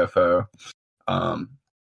of a UFO. Yeah,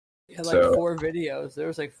 like 4 videos. There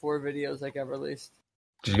was like 4 videos that got released.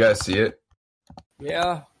 Did you guys see it?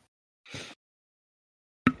 Yeah.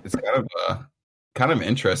 It's kind of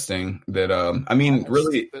interesting that I mean,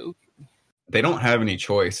 really, they don't have any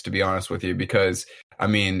choice, to be honest with you, because I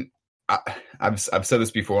mean, I've said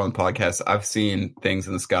this before on the podcast. I've seen things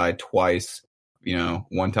in the sky twice, you know,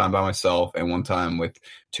 one time by myself and one time with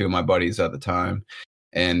two of my buddies at the time.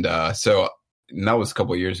 And so that was a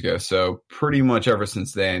couple of years ago. So pretty much ever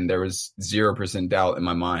since then, there was 0% doubt in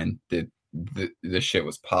my mind that this shit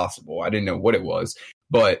was possible. I didn't know what it was.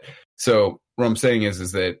 But so what I'm saying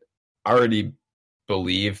is that I already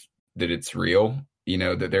believe that it's real, you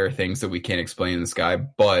know, that there are things that we can't explain in the sky.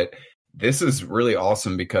 But this is really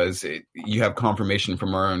awesome because you have confirmation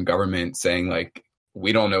from our own government saying, like,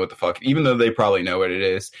 we don't know what the fuck, even though they probably know what it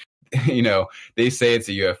is. You know, they say it's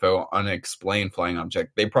a UFO, unexplained flying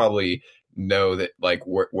object. They probably know that, like,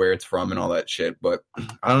 where it's from and all that shit. But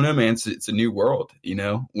I don't know, man. It's a new world, you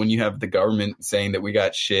know, when you have the government saying that we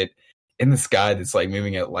got shit in the sky that's like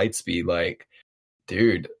moving at light speed. Like,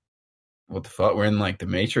 dude, what the fuck? We're in like the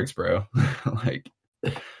Matrix, bro. Like,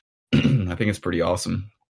 I think it's pretty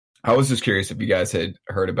awesome. I was just curious if you guys had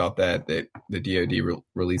heard about that the DoD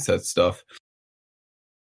released that stuff.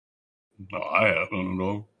 No, I haven't at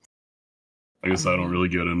all. I guess I don't really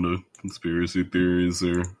get into conspiracy theories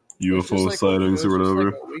or UFO sightings or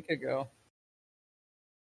whatever. Like a week ago.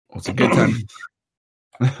 Well, it's a good time.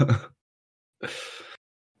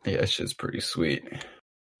 Yeah, it's just pretty sweet.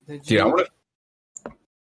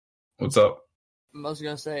 What's up? I was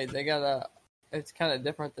gonna say they got it's kind of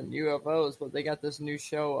different than UFOs, but they got this new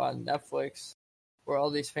show on Netflix where all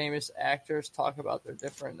these famous actors talk about their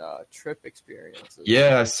different trip experiences.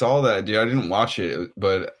 Yeah, I saw that, dude. I didn't watch it,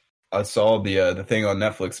 but I saw the thing on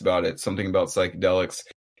Netflix about it. Something about psychedelics.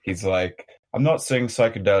 He's like, I'm not saying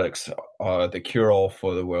psychedelics are the cure-all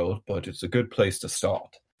for the world, but it's a good place to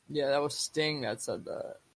start. Yeah, that was Sting that said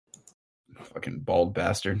that. Fucking bald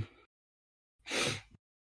bastard.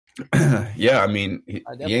 Yeah, I mean, he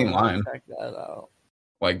ain't lying. Check that out.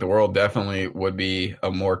 Like, the world definitely would be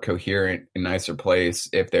a more coherent and nicer place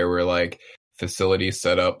if there were, like, facilities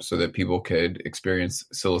set up so that people could experience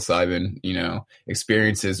psilocybin, you know,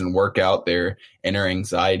 experiences and work out their inner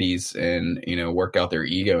anxieties and, you know, work out their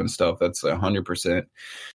ego and stuff. That's 100%.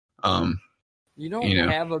 You don't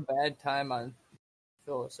have a bad time on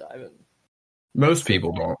psilocybin. Most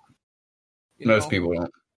people don't. Most people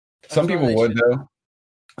don't. Some people would, though.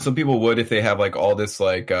 Some people would if they have like all this,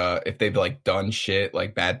 like, if they've like done shit,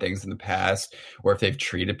 like bad things in the past, or if they've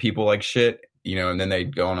treated people like shit, you know, and then they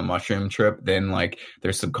go on a mushroom trip, then like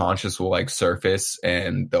their subconscious will like surface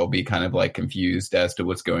and they'll be kind of like confused as to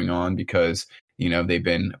what's going on because, you know, they've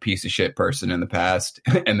been a piece of shit person in the past.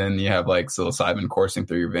 And then you have like psilocybin coursing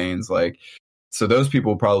through your veins. Like, so those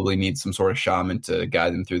people probably need some sort of shaman to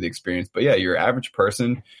guide them through the experience. But yeah, your average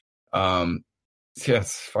person, yeah,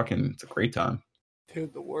 it's a great time.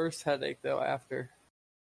 Dude, the worst headache though after.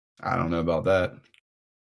 I don't know about that.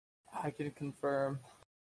 I can confirm.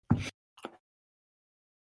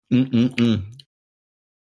 I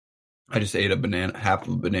just ate half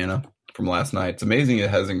of a banana from last night. It's amazing it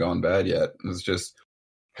hasn't gone bad yet. It was just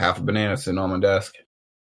half a banana sitting on my desk.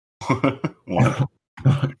 Wow.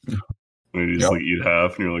 You just like eat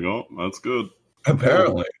half and you're like, oh, that's good.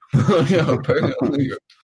 Apparently. Yeah, apparently.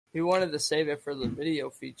 We wanted to save it for the video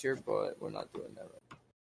feature, but we're not doing that right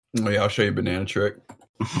now. Oh, yeah, I'll show you a banana trick.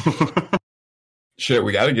 Shit,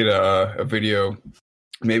 we got to get a video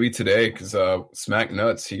maybe today because Smack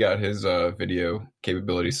Nuts, he got his video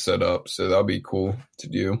capabilities set up, so that'll be cool to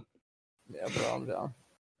do. Yeah, bro, I'm down.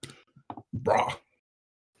 Brah.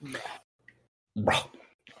 Yeah. Brah.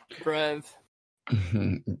 Brev.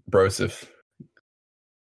 Brosif.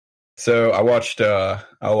 So I watched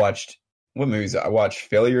what movies? I watched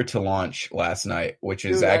Failure to Launch last night, which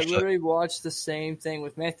is actually... I literally watched the same thing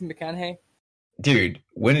with Matthew McConaughey. Dude,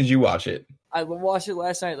 when did you watch it? I watched it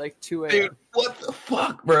last night, like 2 a.m. Dude, what the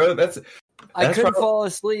fuck, bro? I couldn't fall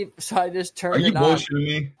asleep, so I just turned it on. Are you bullshitting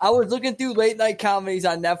me? I was looking through late night comedies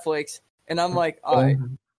on Netflix, and I'm like, all right,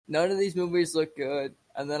 none of these movies look good.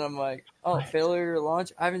 And then I'm like, oh, Failure to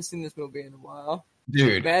Launch? I haven't seen this movie in a while.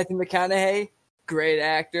 Dude. Matthew McConaughey, great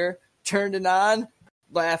actor. Turned it on.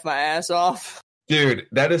 Laugh my ass off. Dude,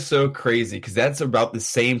 that is so crazy because that's about the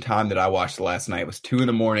same time that I watched last night. It was 2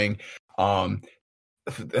 a.m.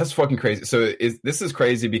 That's fucking crazy. So this is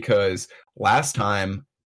crazy because last time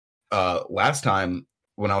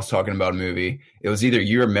when I was talking about a movie, it was either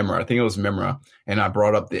you or Mimra. I think it was Mimra, and I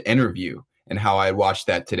brought up The Interview and how I watched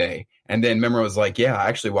that today. And then Mimra was like, "Yeah, I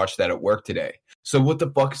actually watched that at work today." So what the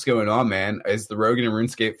fuck is going on, man? Is the Rogan and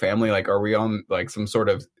RuneScape family, like, are we on like some sort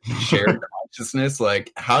of shared consciousness?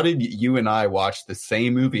 Like, how did you and I watch the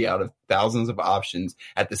same movie out of thousands of options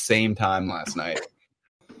at the same time last night?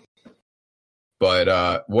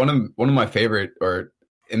 But one of my favorite, or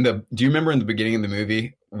do you remember in the beginning of the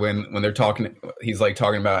movie when they're talking, he's like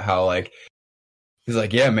talking about how like, he's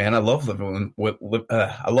like, yeah, man, I love living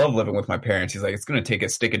with my parents. He's like, it's going to take a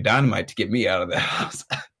stick of dynamite to get me out of the house.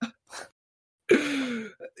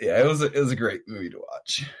 Yeah, it was a great movie to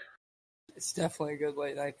watch. It's definitely a good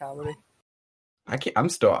late night comedy. I'm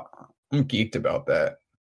geeked about that.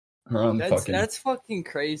 That's fucking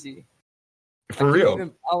crazy. For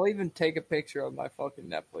real. I'll even take a picture of my fucking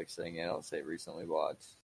Netflix thing and I'll say recently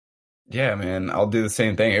watched. Yeah, man, I'll do the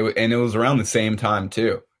same thing. It was around the same time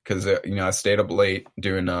too, because I stayed up late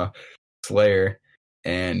doing Slayer,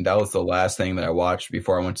 and that was the last thing that I watched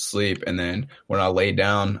before I went to sleep. And then when I laid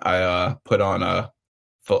down, I put on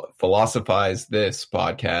Philosophize This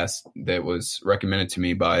podcast that was recommended to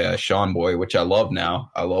me by Sean Boy, which I love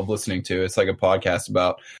now. I love listening to. It's like a podcast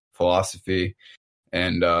about philosophy,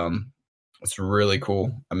 and it's really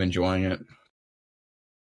cool. I'm enjoying it.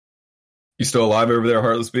 You still alive over there,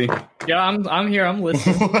 Heartless B? Yeah, I'm here. I'm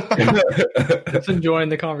listening. Just enjoying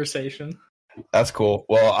the conversation. That's cool.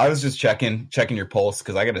 Well, I was just checking your pulse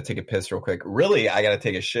because I got to take a piss real quick. Really, I got to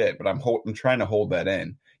take a shit, but I'm trying to hold that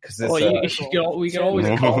in because this. Well, we can always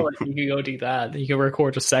call it. You can go do that. You can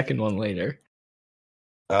record a second one later.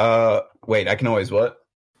 Wait, I can always what?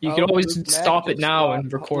 You can always stop it now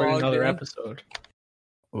and record another episode.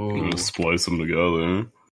 Ooh. Splice them together.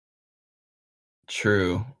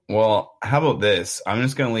 True. Well, how about this? I'm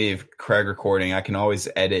just gonna leave Craig recording. I can always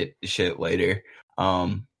edit shit later.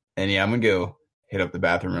 And yeah, I'm gonna go hit up the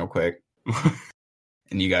bathroom real quick,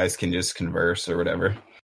 and you guys can just converse or whatever.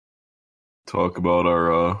 Talk about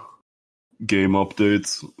our game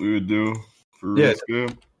updates we would do for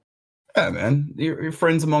RuneScape. Yeah, man. You're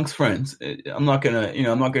friends amongst friends. I'm not gonna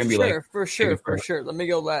be like for sure. Let me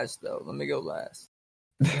go last though.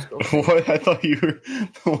 What? I thought you were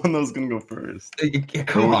the one that was gonna go first.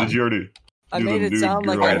 Come on. Did you already? I made it sound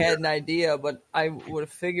like I had an idea, but I would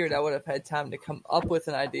have figured I would have had time to come up with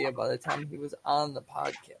an idea by the time he was on the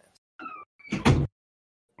podcast.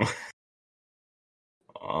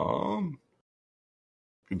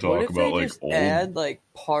 Can talk about like just add like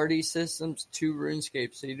party systems to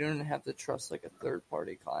RuneScape, so you don't have to trust like a third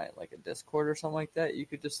party client, like a Discord or something like that. You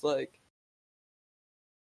could just like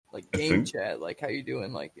game chat, like how you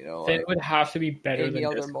doing, like it would have to be better than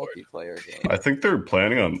other Discord. Multiplayer game. I think they're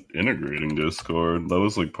planning on integrating Discord. That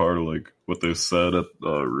was like part of like what they said at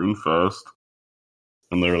RuneFest,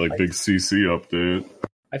 and their like big CC update.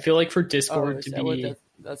 I feel like for Discord to be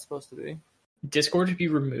that's supposed to be Discord to be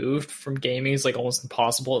removed from gaming is like almost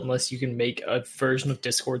impossible unless you can make a version of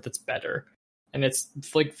Discord that's better, and it's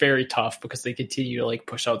like very tough because they continue to like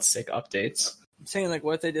push out sick updates. I'm saying, like,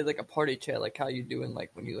 what if they did, like, a party chat, like how you do in, like,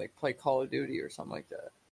 when you, like, play Call of Duty or something like that?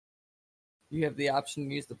 You have the option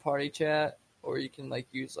to use the party chat, or you can, like,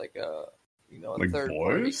 use, like, a like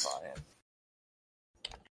third-party client.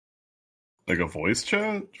 Like a voice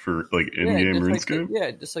chat for, like, in-game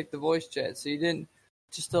RuneScape? Just like the voice chat. So you didn't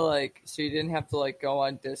have to, like, go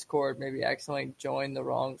on Discord, maybe accidentally join the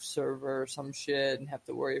wrong server or some shit and have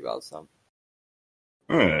to worry about something.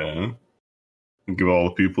 Oh, yeah. Give all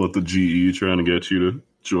the people at the GE trying to get you to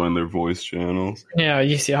join their voice channels. Yeah,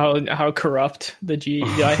 you see how corrupt the GE.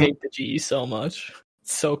 I hate the GE so much.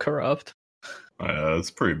 It's so corrupt. Yeah,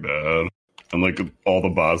 it's pretty bad. And like all the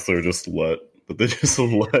bots they just let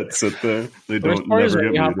sit there. They don't never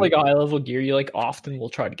get. You have like high level gear. You like often will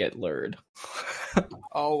try to get lured.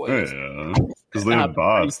 Always. Yeah, because they have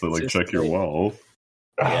bots that like check your wealth.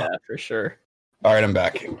 Yeah, for sure. All right, I'm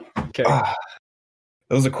back. Okay. That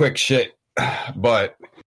was a quick shit. But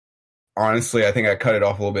honestly, I think I cut it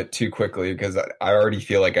off a little bit too quickly because I already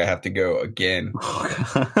feel like I have to go again.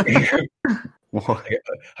 I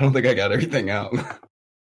don't think I got everything out.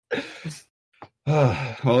 Well,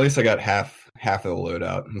 at least I got half of the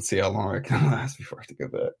loadout. Let's see how long I can last before I have to go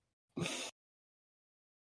back.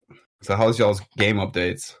 So how's y'all's game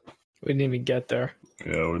updates? We didn't even get there.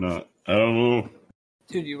 Yeah, we're not. I don't know.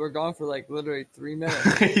 Dude, you were gone for like literally 3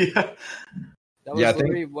 minutes. Yeah. That was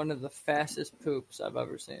literally one of the fastest poops I've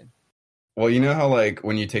ever seen. Well, you know how like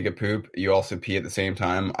when you take a poop, you also pee at the same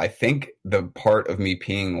time? I think the part of me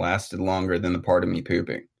peeing lasted longer than the part of me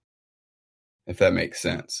pooping. If that makes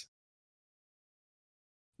sense.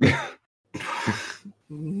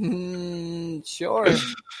 Sure.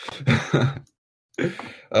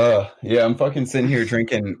 Yeah, I'm fucking sitting here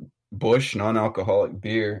drinking Busch non-alcoholic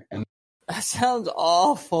beer. And that sounds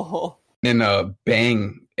awful. And a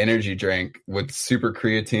Bang energy drink with super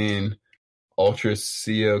creatine, ultra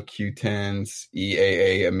CoQ10s,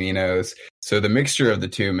 EAA aminos. So the mixture of the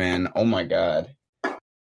two, man, oh my god. I'm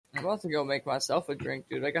about to go make myself a drink,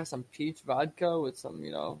 dude. I got some peach vodka with some,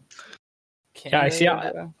 Yeah, I see.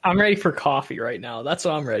 I'm ready for coffee right now. That's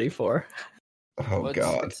what I'm ready for. Oh,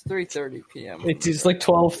 God. It's 3:30 p.m. It's like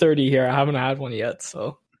 12:30 here. I haven't had one yet,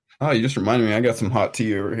 so. Oh, you just reminded me. I got some hot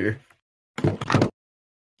tea over here.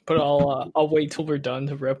 But I'll wait till we're done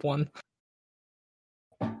to rip one.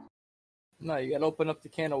 No, you gotta open up the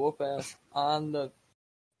can of whoop ass on the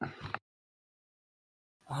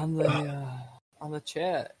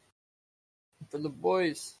chat for the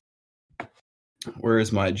boys. Where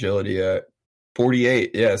is my agility at?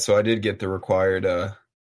 48. Yeah, so I did get the required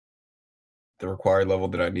level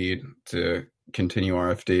that I need to continue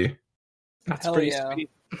RFD. That's Hell pretty sweet.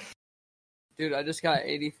 Dude, I just got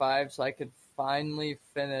 85, so I could finally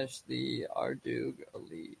finish the Ardug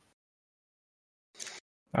Elite.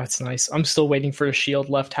 That's nice. I'm still waiting for the shield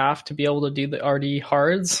left half to be able to do the RD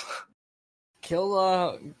hards. Kill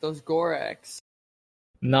those Gorax.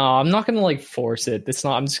 No, I'm not gonna force it. It's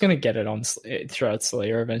not. I'm just gonna get it on throughout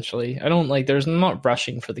Slayer eventually. I don't I'm not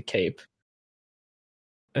rushing for the cape.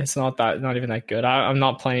 It's not even that good. I'm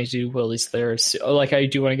not planning to do Willy Slayer. I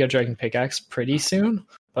do want to get Dragon Pickaxe pretty soon,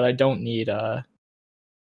 but I don't need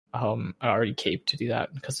already cape to do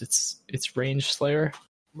that because it's range Slayer.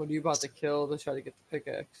 What are you about to kill to try to get the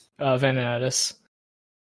pickaxe? Vanatus.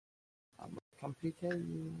 Come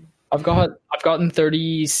PK. I've gotten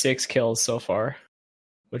 36 kills so far,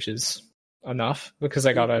 which is enough because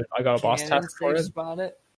I got a boss task for it. Spot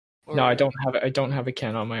it? No, I don't have a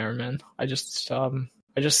can on my Iron Man. I just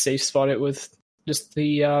safe spot it with just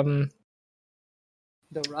the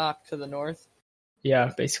rock to the north.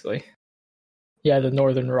 Yeah, basically. Yeah, the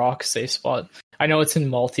northern rock safe spot. I know it's in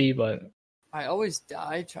multi, but I always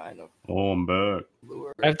die trying to. Oh, I'm back.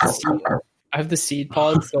 I have the seed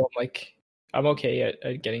pod, so I'm okay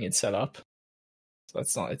at getting it set up. So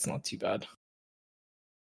it's not too bad.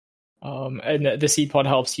 And the seed pod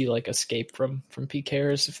helps you escape from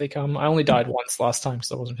PKers if they come. I only died once last time,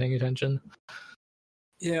 so I wasn't paying attention.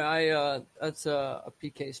 Yeah, that's a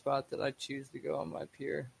PK spot that I choose to go on my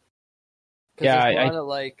pier. Yeah, a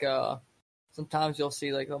lot of sometimes you'll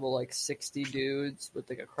see level 60 dudes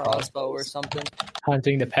with a crossbow or something.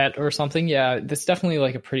 Hunting the pet or something. Yeah, that's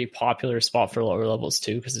definitely a pretty popular spot for lower levels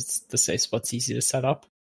too, because it's the safe spot's easy to set up.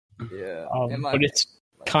 Yeah. But it's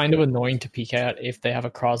kind of annoying to peek at if they have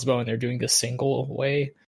a crossbow and they're doing the single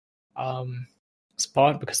way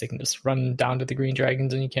spot, because they can just run down to the green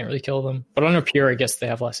dragons and you can't really kill them. But on a pure, I guess they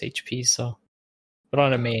have less HP, so. But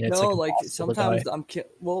on a main, it's sometimes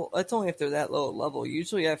well, that's only if they're that low level.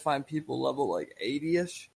 Usually I find people level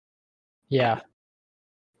 80-ish. Yeah.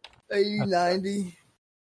 80, 90.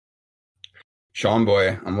 Sean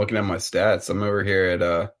boy, I'm looking at my stats. I'm over here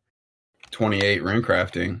at 28 rune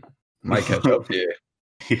crafting. Might catch up to you.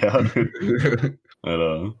 Yeah, dude.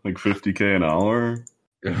 At 50k an hour.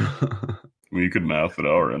 I mean, you could math it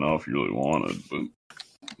out right now if you really wanted, but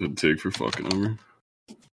it'd take for fucking ever.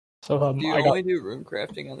 So do you only do rune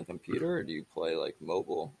crafting on the computer, or do you play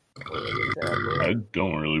mobile? I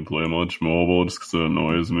don't really play much mobile just because it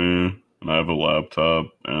annoys me. And I have a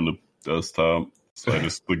laptop and a desktop, so I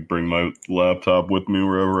just bring my laptop with me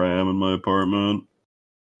wherever I am in my apartment.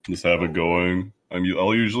 Just have it going.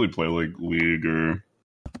 I'll usually play League, or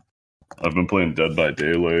I've been playing Dead by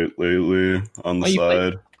Daylight lately on the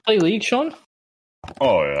side. Play League, Sean?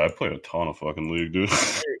 Oh yeah, I play a ton of fucking League, dude.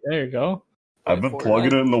 There you go. I've been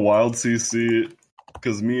plugging it in the Wild CC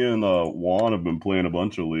because me and Juan have been playing a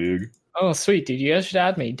bunch of League. Oh, sweet, dude. You guys should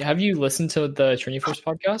add me. Have you listened to the Trinity Force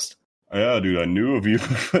podcast? Yeah, dude. I knew of you.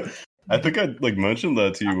 I think I mentioned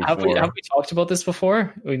that to you before. Have we talked about this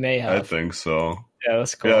before? We may have. I think so. Yeah,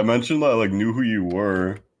 that's cool. Yeah, I mentioned that I knew who you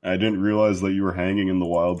were. I didn't realize that you were hanging in the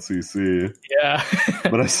Wild CC. Yeah.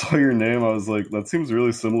 But I saw your name. I was like, that seems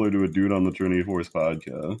really similar to a dude on the Trinity Force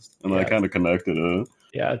podcast. And I kind of connected it.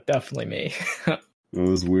 Yeah, definitely me. It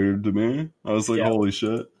was weird to me. I was like, holy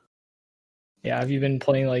shit. Yeah, have you been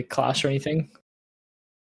playing Clash or anything?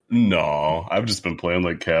 No, I've just been playing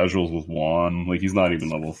casuals with Juan. He's not even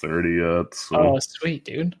level 30 yet. So. Oh, sweet,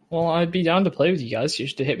 dude. Well, I'd be down to play with you guys. You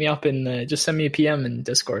should hit me up and just send me a PM in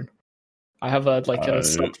Discord. I have a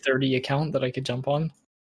sub 30 account that I could jump on.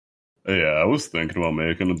 Yeah, I was thinking about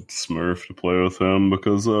making a Smurf to play with him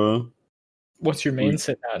because what's your main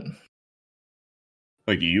sit at?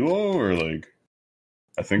 ELO or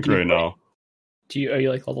I think right now. Are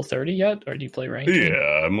you level 30 yet, or do you play ranked?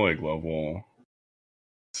 Yeah, I'm level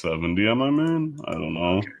 70 on my main. I don't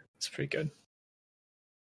know. Okay. That's pretty good.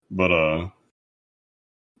 But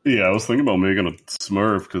yeah, I was thinking about making a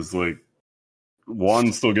Smurf because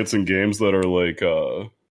Juan still gets in games that are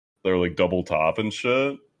they're double top and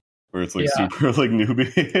shit, where it's super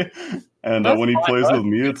newbie, and when he plays with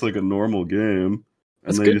me, it's a normal game.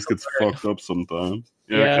 and then he just gets fucked up sometimes.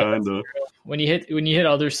 Yeah, kind of. When you hit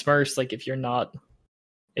other Smurfs, like if you're not,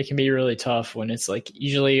 it can be really tough when it's like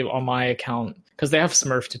usually on my account because they have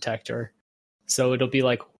Smurf detector, so it'll be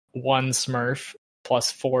like one Smurf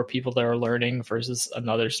plus 4 people that are learning versus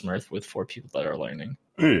another Smurf with 4 people that are learning.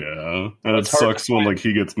 Yeah, and it sucks when like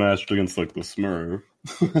he gets matched against like the Smurf.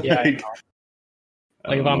 Yeah,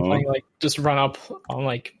 like if I'm playing like just run up on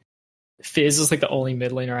like Fizz is like the only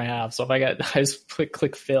mid laner I have, so if I just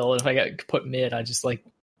click Phil, and if I get put mid, I just like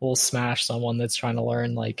will smash someone that's trying to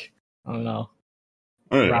learn like I don't know.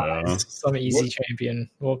 Rise, some easy champion.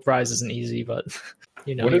 Well, Rise isn't easy, but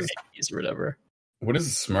you know, or whatever. What is a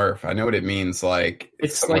Smurf? I know what it means. Like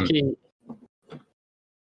it's like in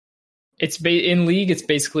League. It's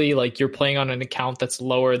basically like you're playing on an account that's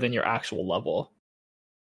lower than your actual level.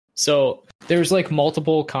 So there's like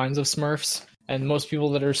multiple kinds of Smurfs, and most people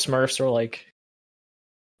that are Smurfs are like,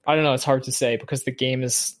 I don't know. It's hard to say because the game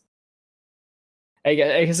is. I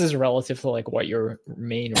guess is relative to like what your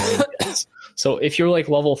main rank is. So if you're like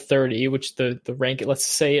level 30, which the rank, let's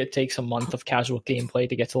say it takes a month of casual gameplay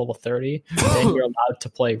to get to level 30, then you're allowed to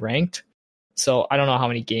play ranked. So I don't know how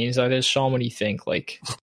many games that is. Sean, what do you think? Like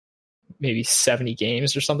maybe 70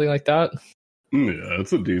 games or something like that? Yeah,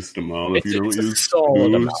 it's a decent amount if you don't use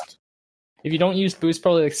boost. If you don't use boost,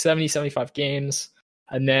 probably like 70, 75 games.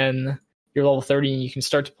 And then you're level 30 and you can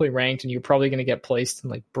start to play ranked, and you're probably going to get placed in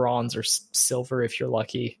like bronze or silver if you're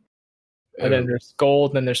lucky. And then there's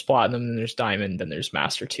gold, then there's platinum, then there's diamond, then there's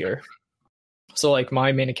master tier. So like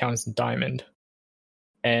my main account is diamond.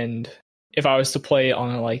 And if I was to play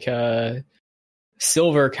on like a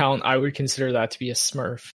silver account, I would consider that to be a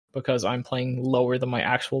Smurf because I'm playing lower than my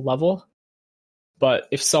actual level. But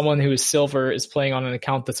if someone who is silver is playing on an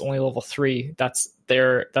account that's only level 3, that's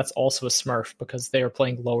also a Smurf because they are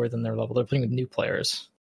playing lower than their level. They're playing with new players.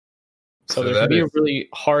 So there can be a really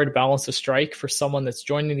hard balance to strike for someone that's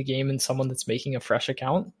joining the game and someone that's making a fresh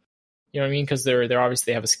account. You know what I mean? Because they're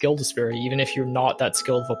obviously have a skill disparity. Even if you're not that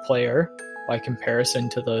skilled of a player by comparison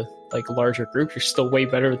to the like larger group, you're still way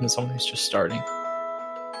better than someone who's just starting.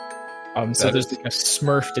 So there's like a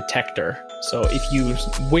Smurf detector. So if you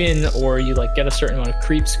win or you like get a certain amount of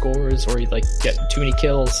creep scores or you like get too many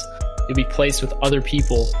kills, you'll be placed with other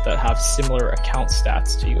people that have similar account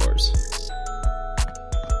stats to yours.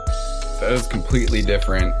 That is completely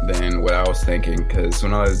different than what I was thinking. Because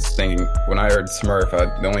when I heard Smurf,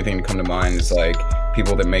 the only thing to come to mind is like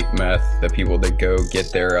people that make meth, the people that go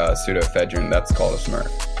get their pseudoephedrine. That's called a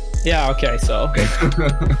Smurf. Yeah. Okay. So.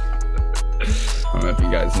 I don't know if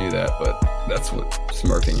you guys knew that, but that's what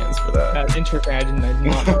smurfing is for that. That's interesting. I did not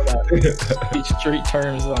know that. Each street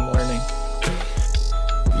terms I'm learning.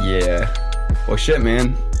 Yeah. Well, shit,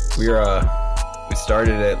 man. We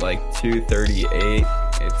started at like 2:38.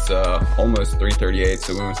 It's almost 3:38,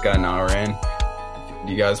 so we almost got an hour in.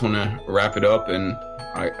 Do you guys want to wrap it up? And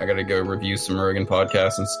I got to go review some Rogan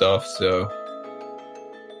podcasts and stuff. So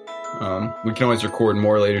we can always record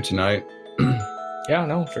more later tonight. Yeah,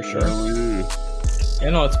 no, for sure. Yeah,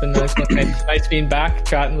 no, it's been nice being back,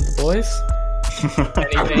 chatting with the boys.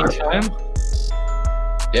 Anytime.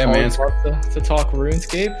 Yeah, man. To talk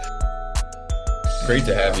RuneScape. Great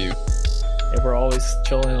to have you. Yeah, we're always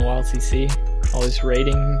chilling in Wild CC. Always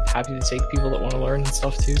raiding. Happy to take people that want to learn and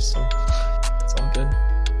stuff too. So it's all good.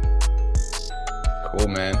 Cool,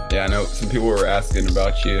 man. Yeah, I know some people were asking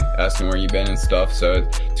about you, asking where you've been and stuff. So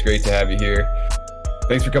it's great to have you here.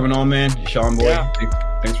 Thanks for coming on, man. Sean boy, yeah.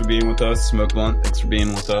 Thanks for being with us. Smoke Blunt, thanks for being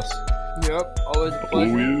with us. Yep, always a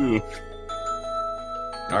pleasure. Oh, yeah.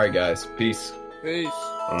 All right, guys. Peace. Peace.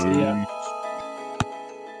 See ya.